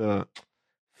kind of the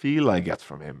feel I get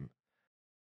from him.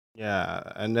 Yeah,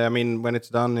 and I mean when it's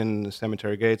done in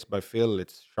Cemetery Gates by Phil,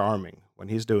 it's charming. when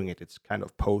he's doing it, it's kind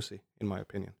of posy, in my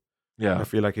opinion. Yeah. I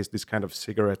feel like he's this kind of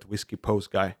cigarette whiskey pose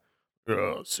guy.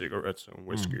 Cigarettes and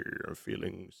whiskey, I'm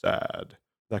feeling sad.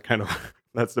 That kind of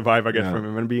that's the vibe I get from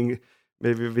him, and being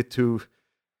maybe a bit too. I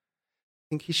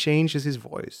think he changes his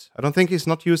voice. I don't think he's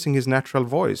not using his natural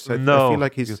voice. I feel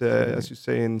like he's, as you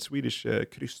say in Swedish,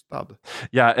 krystad.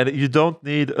 Yeah, and you don't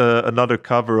need another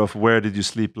cover of "Where Did You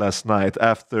Sleep Last Night"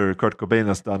 after Kurt Cobain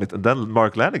has done it, and then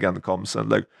Mark Lanegan comes and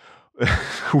like,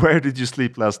 "Where Did You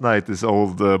Sleep Last Night" is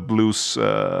old blues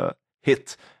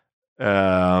hit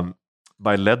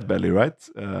by Leadbelly,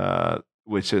 right?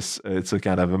 Which is it's a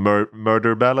kind of a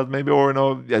murder ballad, maybe, or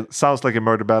it sounds like a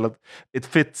murder ballad. It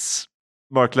fits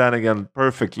Mark Lanegan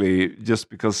perfectly, just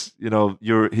because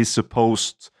he's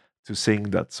supposed to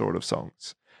sing that sort of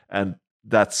songs, and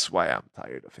that's why I'm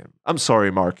tired of him. I'm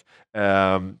sorry, Mark,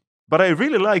 but I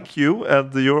really like you,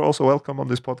 and you're also welcome on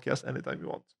this podcast anytime you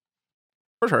want.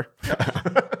 For sure.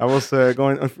 I was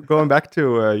going back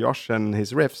to Josh and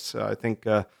his riffs. I think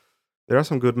there are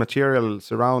some good material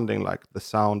surrounding like the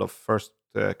sound of first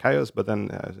Chaos, but then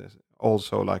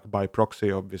also like by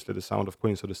proxy, obviously the sound of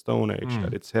Queens of the Stone Age.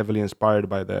 That it's heavily inspired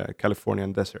by the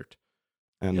Californian desert,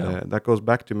 and that goes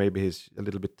back to maybe his a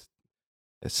little bit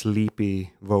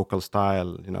sleepy vocal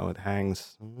style. It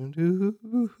hangs.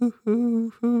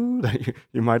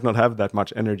 You might not have that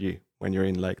much energy when you're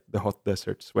in like the hot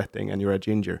desert sweating and you're a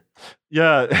ginger.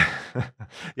 Yeah,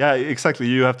 yeah, exactly.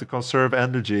 You have to conserve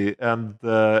energy, and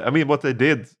I mean, what they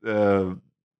did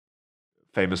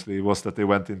famously was that they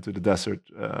went into the desert,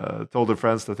 told their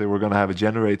friends that they were going to have a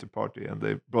generator party, and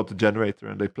they brought the generator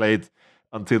and they played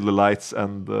until the lights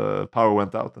and the power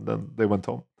went out, and then they went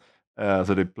home.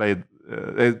 So they played,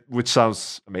 which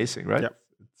sounds amazing, right? Yeah,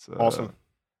 it's awesome.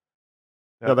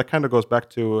 Yeah, that kind of goes back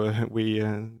to we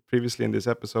previously in this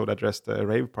episode addressed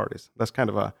rave parties. That's kind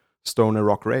of a stoner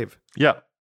rock rave. Yeah,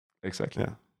 exactly.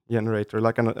 Yeah, generator,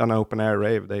 like an open air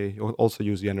rave. They also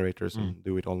use generators and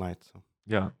do it all night. So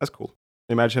yeah, that's cool.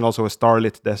 Imagine also a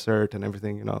starlit desert and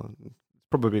everything. It's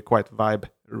probably quite vibe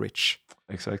rich.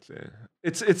 Exactly.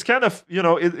 It's kind of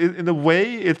in a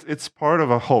way it's part of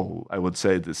a whole. I would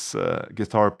say this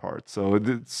guitar part. So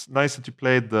it's nice that you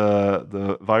played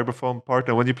the vibraphone part,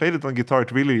 and when you played it on guitar,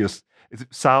 it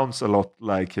sounds a lot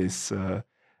like his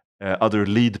other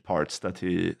lead parts that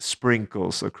he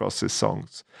sprinkles across his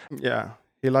songs. Yeah,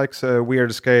 he likes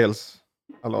weird scales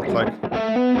a lot.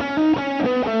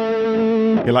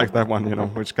 He likes that one,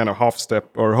 which kind of half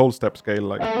step or whole step scale,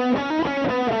 like.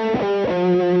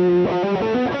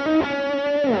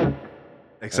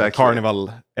 Exactly.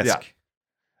 Carnival-esque.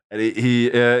 Yeah. And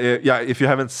if you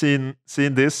haven't seen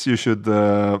this, you should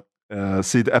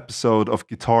see the episode of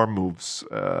Guitar Moves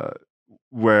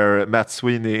where Matt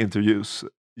Sweeney interviews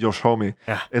Josh Homme.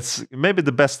 Yeah. It's maybe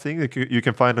the best thing that you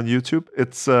can find on YouTube.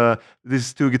 It's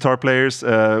these two guitar players.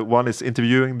 One is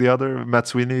interviewing the other. Matt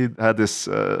Sweeney had this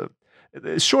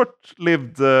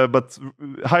short-lived but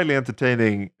highly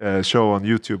entertaining show on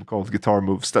YouTube called Guitar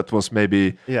Moves that was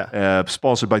maybe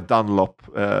sponsored by Dunlop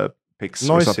picks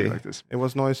or something like this. It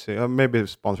was Noisy, maybe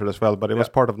sponsored as well, but it was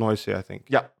part of Noisy, I think.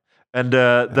 Yeah, and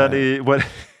then he went.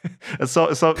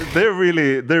 so they're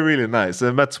really nice.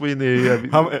 Matt Sweeney.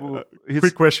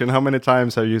 Quick question: how many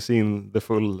times have you seen the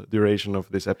full duration of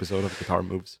this episode of Guitar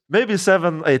Moves? Maybe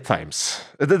 7-8 times.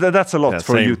 That's a lot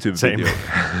for a YouTube video.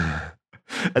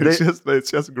 And it's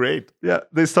just great. Yeah,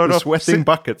 they start off sweating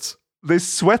buckets. They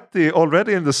sweaty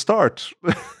already in the start.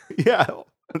 Yeah,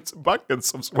 it's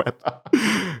buckets of sweat.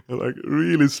 They're like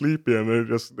really sleepy, and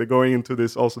they're going into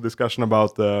this also discussion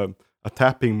about a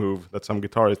tapping move that some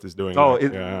guitarist is doing. Oh,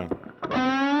 yeah.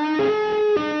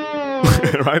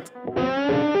 Right?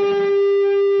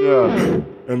 Yeah.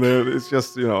 And it's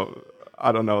just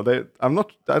I don't know.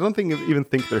 I don't even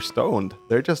think they're stoned.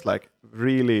 They're just like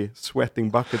really sweating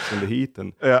buckets in the heat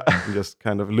and just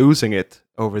kind of losing it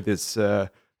over this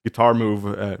guitar move.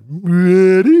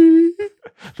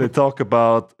 They talk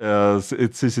about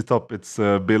it's ZZ Top. It's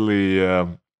Billy,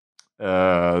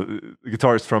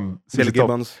 guitarist from ZZ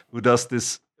Top, who does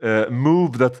this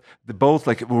move that they both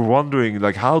like were wondering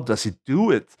like how does he do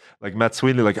it? Like Matt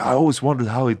Sweeney, like I always wondered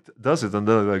how he does it, and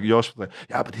then like Josh was like,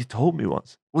 yeah, but he told me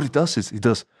once. What he does is he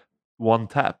does one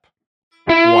tap.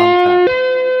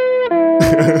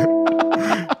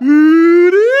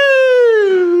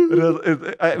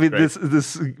 I mean, this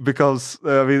because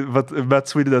but Matt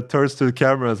Sweeney that turns to the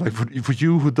camera is like, for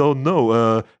you who don't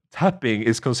know, tapping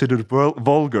is considered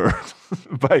vulgar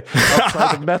by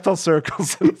outside the metal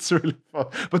circles. It's really fun,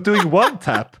 but doing one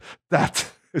tap,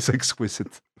 that is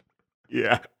exquisite.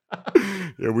 Yeah.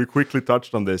 Yeah, we quickly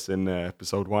touched on this in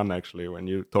episode 1 actually when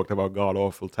you talked about god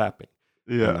awful tapping.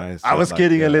 Yeah, And I said, was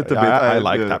kidding a little bit. I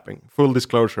like tapping. Full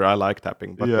disclosure, I like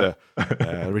tapping, but Yeah.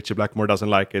 Richie Blackmore doesn't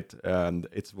like it, and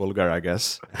it's vulgar, I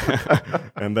guess.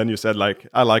 And then you said like,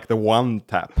 I like the one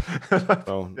tap.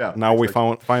 So Yeah, now we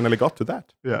exactly. finally got to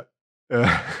that. Yeah.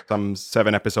 Some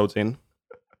 7 episodes in.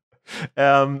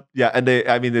 Yeah, and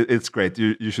I mean, it's great.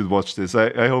 You should watch this.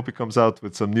 I hope he comes out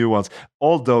with some new ones.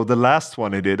 Although the last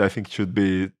one he did, I think, should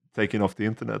be taken off the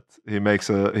internet. He makes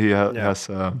has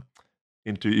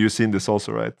you've seen this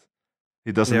also, right?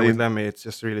 He doesn't. Yeah, with Lemmy, it's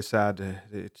just really sad.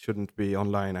 It shouldn't be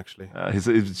online, actually.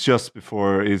 It's just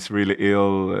before he's really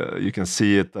ill. You can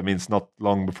see it. I mean, it's not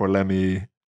long before Lemmy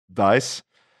dies.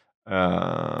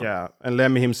 Yeah, and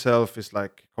Lemmy himself is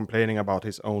like complaining about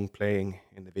his own playing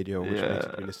in the video, which makes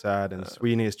it really sad. And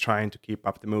Sweeney is trying to keep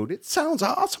up the mood. It sounds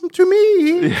awesome to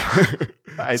me.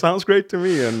 It sounds great to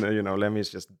me. And Lemmy is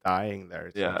just dying there.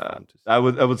 It's not fun to see.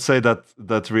 I would say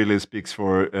that really speaks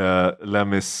for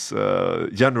Lemmy's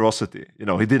generosity.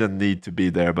 He didn't need to be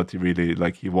there, but he really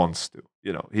he wants to.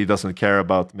 He doesn't care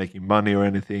about making money or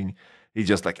anything. He's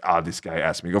just like, this guy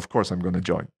asked me. Of course, I'm going to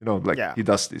join. He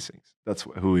does these things. That's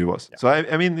who he was. Yeah. So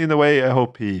I mean, in a way, I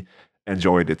hope he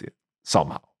enjoyed it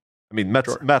somehow. I mean,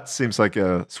 Matt seems like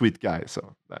a sweet guy,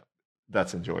 so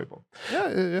that's enjoyable.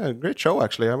 Yeah, great show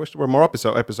actually. I wish there were more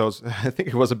episodes. I think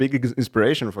it was a big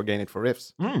inspiration for Gain It for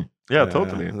Riffs. Yeah,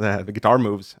 totally. The guitar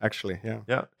moves actually.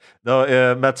 Yeah.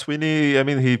 No, Matt Sweeney. I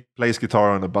mean, he plays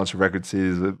guitar on a bunch of records.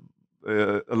 He's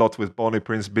a lot with Bonnie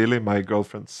Prince Billy, my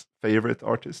girlfriend's favorite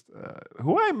artist,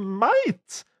 who I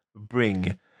might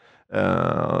bring.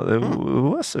 It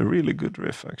was a really good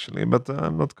riff, actually, but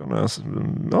I'm not gonna.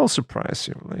 I'll surprise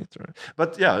you later.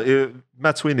 But yeah,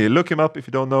 Matt Sweeney, look him up if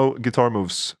you don't know. Guitar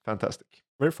moves, fantastic.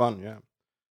 Very fun, yeah.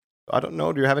 I don't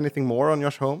know. Do you have anything more on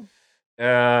Josh Home?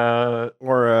 Or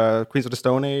Queens of the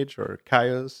Stone Age, or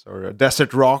Caius, or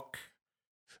Desert Rock?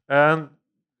 I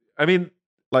mean.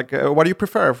 What do you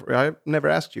prefer? I never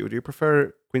asked you. Do you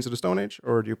prefer Queens of the Stone Age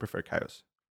or do you prefer Caius?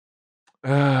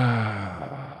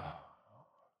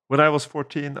 When I was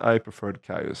 14, I preferred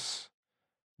Caius.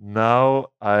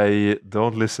 Now I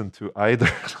don't listen to either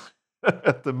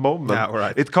at the moment. Yeah,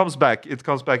 right. It comes back,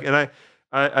 and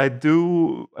I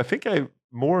do. I think I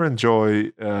more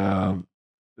enjoy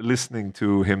listening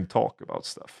to him talk about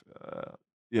stuff.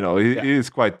 He is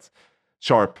quite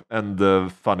sharp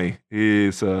and funny.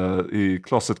 He's a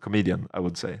closet comedian, I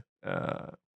would say.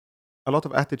 A lot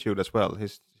of attitude as well.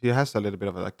 He has a little bit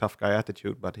of a tough guy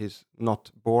attitude, but he's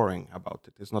not boring about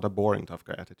it. It's not a boring tough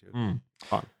guy attitude.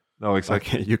 Fun. No,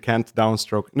 exactly. You can't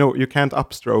downstroke. No, you can't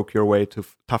upstroke your way to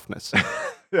toughness.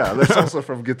 Yeah, that's also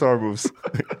from Guitar Moves.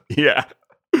 Yeah,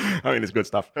 I mean it's good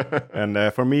stuff.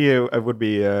 And for me, it would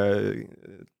be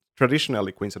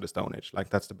traditionally Queens of the Stone Age.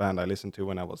 That's the band I listened to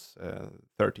when I was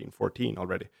 13, 14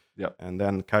 already. Yeah. And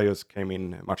then Caius came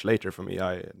in much later for me.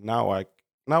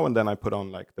 Now and then I put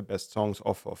on the best songs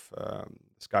off of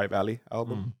Sky Valley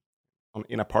album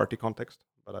in a party context,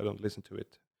 but I don't listen to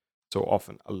it so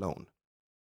often alone,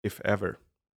 if ever.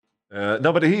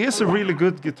 No, but he is a really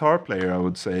good guitar player, I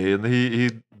would say, and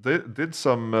he did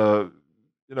some,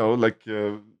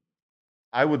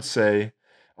 I would say,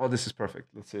 this is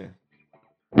perfect. Let's see.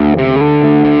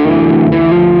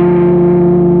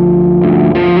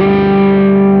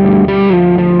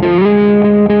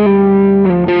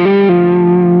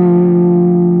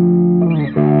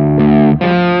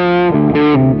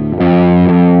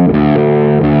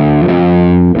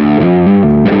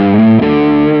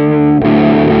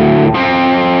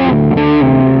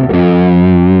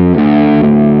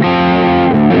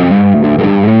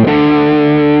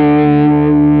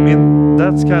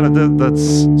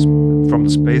 That's from the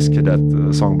Space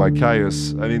Cadet song by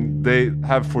Caius. I mean, they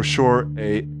have for sure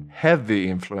a heavy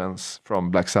influence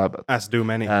from Black Sabbath, as do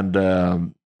many. And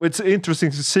it's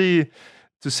interesting to see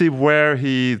where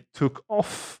he took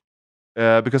off,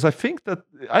 because I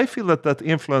feel that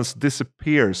influence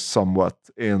disappears somewhat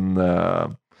in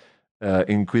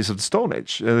Queens of the Stone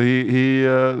Age.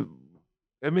 I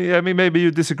mean, maybe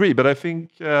you disagree, but I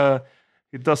think.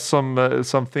 He does some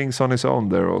things on his own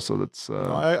there also. That's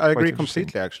I agree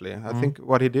completely. Actually, I think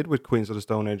what he did with Queens of the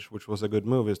Stone Age, which was a good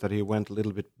move, is that he went a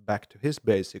little bit back to his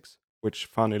basics, which,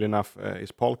 funnily enough,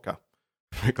 is polka,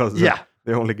 because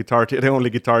the only guitar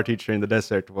teacher in the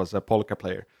desert was a polka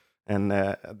player, and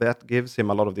that gives him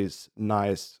a lot of these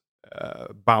nice,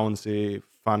 bouncy,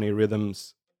 funny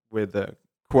rhythms with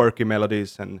quirky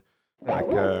melodies, and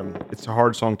it's a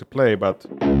hard song to play, but.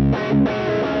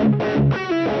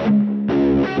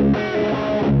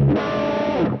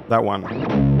 That one.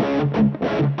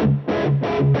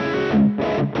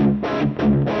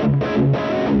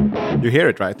 You hear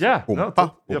it, right? Yeah. Boom, No, ba,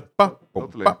 boom, yep. ba, boom,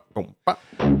 totally. ba, boom, ba.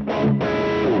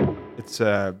 It's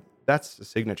that's a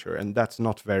signature, and that's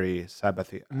not very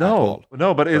Sabbathy at all.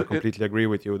 No, but So I completely agree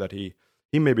with you that he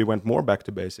maybe went more back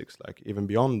to basics, like even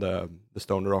beyond the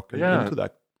stone rock and into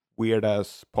that weird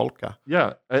ass polka.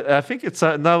 Yeah, I think it's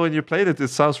now when you played it, it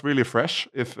sounds really fresh.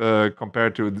 If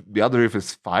compared to the other riff,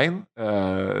 is fine,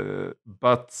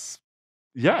 but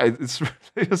yeah,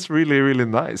 it's really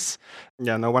nice.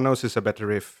 Yeah, No One Knows is a better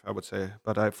riff, I would say,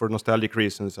 but for nostalgic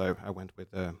reasons, I went with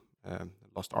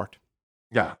Lost Art.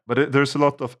 Yeah, but there's a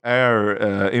lot of air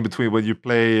in between when you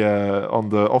play on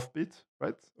the offbeat,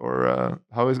 right? Or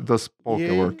does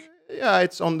polka work? Yeah,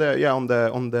 it's on the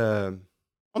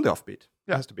offbeat.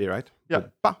 Yeah. It has to be right. Yeah.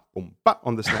 Boom, ba, boom, ba,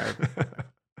 on the snare.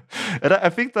 And I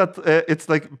think that it's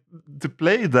like to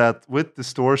play that with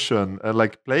distortion and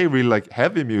like play really like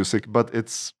heavy music, but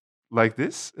it's like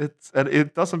this. And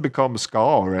it doesn't become ska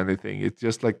or anything. It's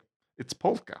just like it's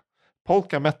polka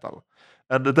metal,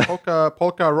 and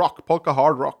polka rock, polka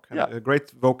hard rock. And Yeah.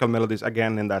 Great vocal melodies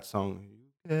again in that song.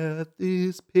 You get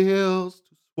these pills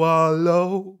to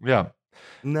swallow. yeah,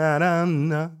 Na na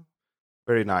na.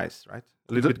 Very nice, right?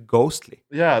 A little bit ghostly.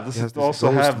 yeah. It This has is this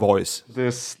also ghost have voice.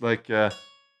 this like.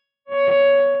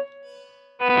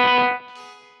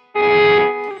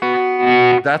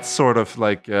 That's sort of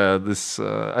like this.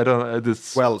 I don't know this.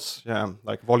 Swells, yeah,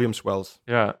 like volume swells.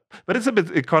 Yeah, but it's a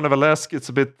bit carnivalesque. It's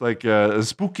a bit like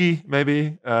spooky,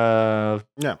 maybe. Yeah.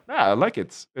 I like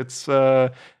it. It's.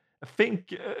 I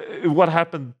think what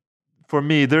happened for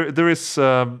me there is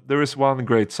one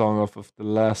great song off of the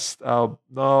last album.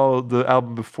 No, the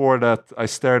album before that, I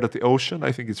Stared at the Ocean.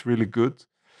 I think it's really good.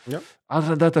 Yep. Other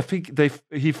than that, I think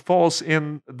he falls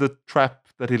in the trap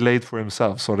that he laid for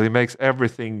himself. So that he makes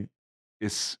everything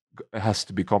has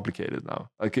to be complicated now.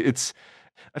 Like it's,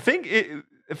 I think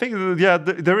yeah,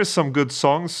 there is some good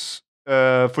songs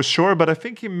for sure, but I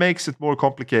think he makes it more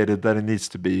complicated than it needs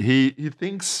to be. He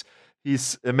thinks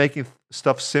he's making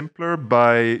stuff simpler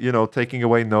by taking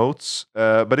away notes,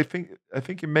 but I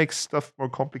think he makes stuff more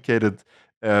complicated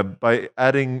by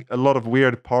adding a lot of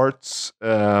weird parts,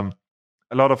 a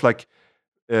lot of like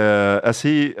as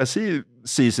he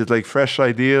sees it, like fresh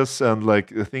ideas and like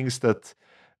things that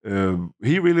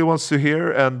he really wants to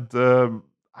hear, and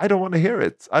I don't want to hear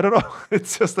it. I don't know.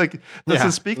 It's just like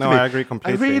doesn't speak to me. I agree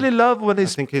completely. I really love when I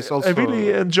think he's also. I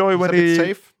really enjoy when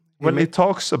safe. He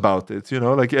talks about it.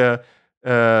 Like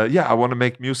I want to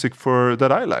make music for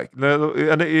that I like,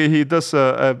 and he does.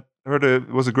 I heard it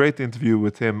was a great interview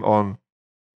with him on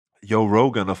Joe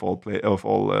Rogan of all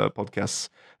podcasts,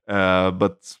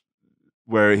 but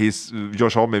where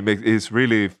Josh Homme is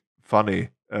really funny.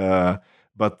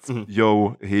 But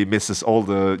Joe, he misses all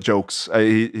the jokes.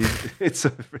 It's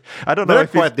I don't know. They're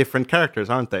quite different characters,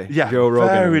 aren't they? Yeah, Joe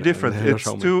Rogan very different. and It's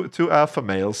Josh two alpha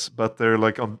males, but they're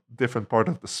like on different part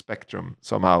of the spectrum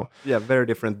somehow. Yeah, very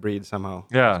different breed somehow.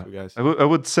 Yeah, guys. I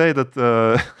would say that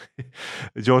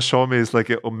Josh Homme is like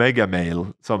an omega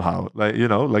male somehow. Like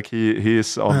like he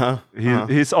is on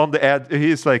he's on the edge.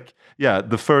 He's like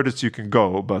the furthest you can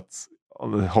go, but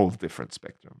on a whole different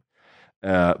spectrum.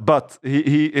 But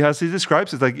he as he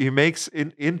describes it, like he makes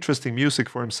interesting music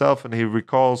for himself, and he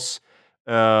recalls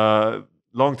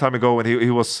long time ago when he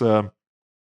was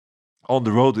on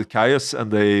the road with Caius,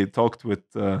 and they talked with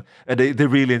and they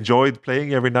really enjoyed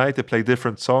playing every night. They played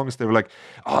different songs. They were like,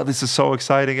 "Oh, this is so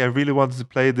exciting! I really wanted to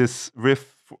play this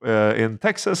riff in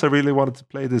Texas. I really wanted to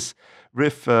play this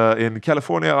riff in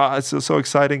California. Oh, it's so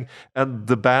exciting!" And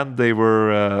the band they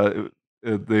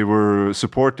were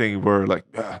supporting were like,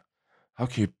 how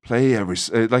can you play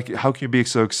like how can you be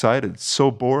so excited? It's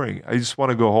so boring. I just want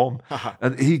to go home.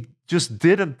 And he just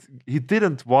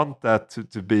didn't want that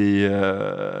to be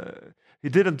he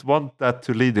didn't want that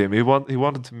to lead him. He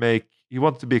wanted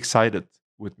to be excited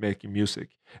with making music.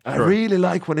 And sure. I really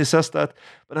like when he says that,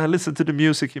 but I listen to the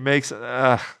music he makes.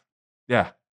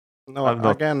 Yeah. No,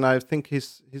 again, I think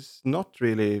he's not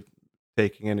really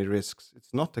taking any risks.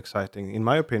 It's not exciting. In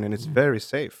my opinion, it's very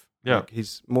safe. Yeah. Like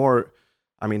he's more,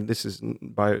 I mean, this is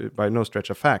by no stretch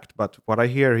of fact, but what I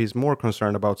hear, he's more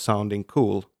concerned about sounding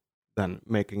cool than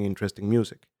making interesting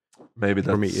music. Maybe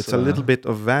that's... For me, it's a little bit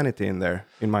of vanity in there,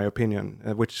 in my opinion,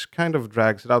 which kind of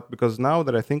drags it out, because now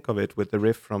that I think of it with the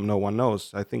riff from No One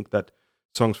Knows, I think that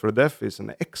Songs for the Deaf is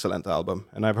an excellent album,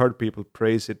 and I've heard people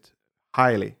praise it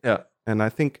highly. Yeah. And I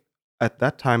think at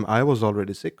that time I was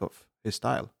already sick of his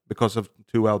style because of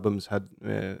two albums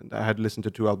I had listened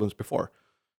to two albums before.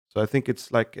 So I think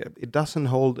it's like it doesn't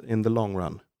hold in the long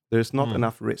run. There's not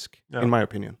enough risk, in my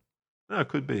opinion. Yeah,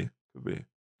 could be.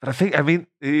 But I mean,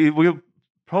 it will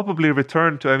probably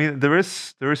return to. I mean, there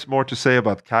is more to say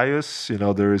about Caius.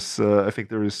 There is. I think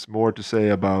there is more to say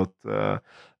about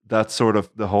that sort of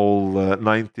the whole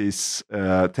 '90s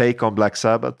take on Black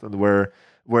Sabbath and where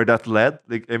that led.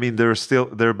 Like, I mean, there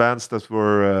are bands that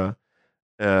were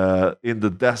in the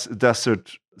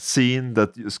desert scene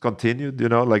that is continued.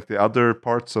 Like the other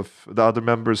parts of the other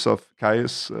members of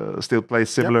Caius still play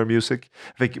similar music.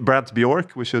 I think Brant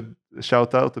Bjork, we should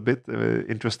shout out a bit.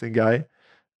 Interesting guy.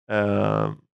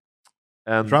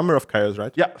 And Drummer of Chaos,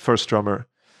 right? yeah, first drummer.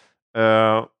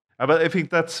 But I think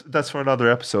that's for another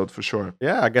episode for sure.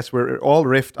 Yeah, I guess we're all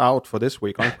riffed out for this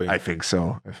week, aren't we? I think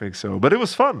so. But it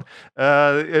was fun.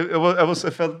 I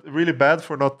felt really bad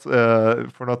for not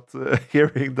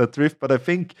hearing that riff, but I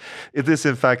think it is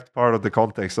in fact part of the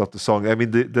context of the song. I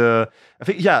mean, I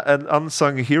think an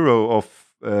unsung hero of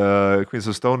Queens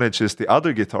of Stone Age is the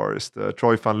other guitarist,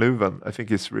 Troy van Leuven. I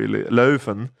think it's really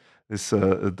Leuven is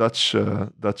a Dutch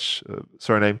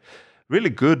surname. Really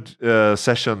good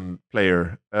session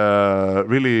player.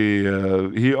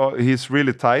 He's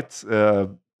really tight.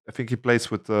 I think he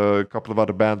plays with a couple of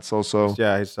other bands also.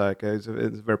 Yeah, he's a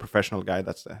very professional guy.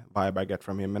 That's the vibe I get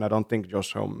from him, and I don't think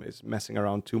Josh Homme is messing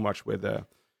around too much with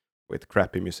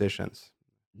crappy musicians.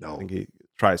 No, I think he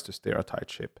tries to steer a tight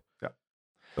ship. Yeah.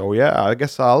 So yeah, I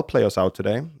guess I'll play us out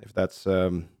today if that's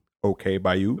okay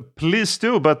by you. Please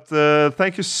do. But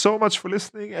thank you so much for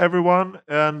listening, everyone.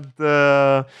 And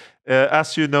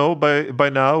as you know by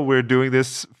now, we're doing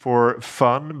this for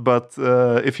fun. But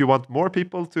if you want more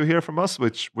people to hear from us,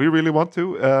 which we really want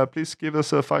to, please give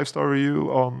us a 5-star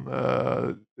review on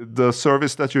the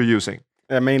service that you're using.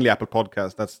 Mainly Apple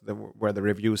Podcasts. That's where the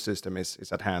review system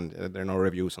is at hand. There are no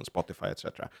reviews on Spotify,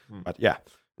 etc. But yeah,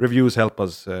 reviews help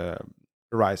us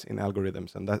rise in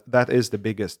algorithms, and that is the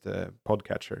biggest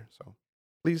podcatcher. So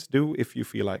please do if you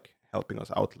feel like helping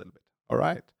us out a little bit. All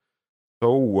right.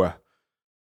 So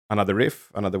another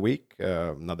riff, another week,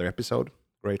 another episode.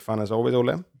 Great fun as always,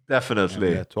 Ole.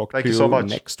 Definitely. And, talk Thank to you so much.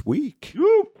 Next week.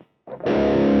 Woo!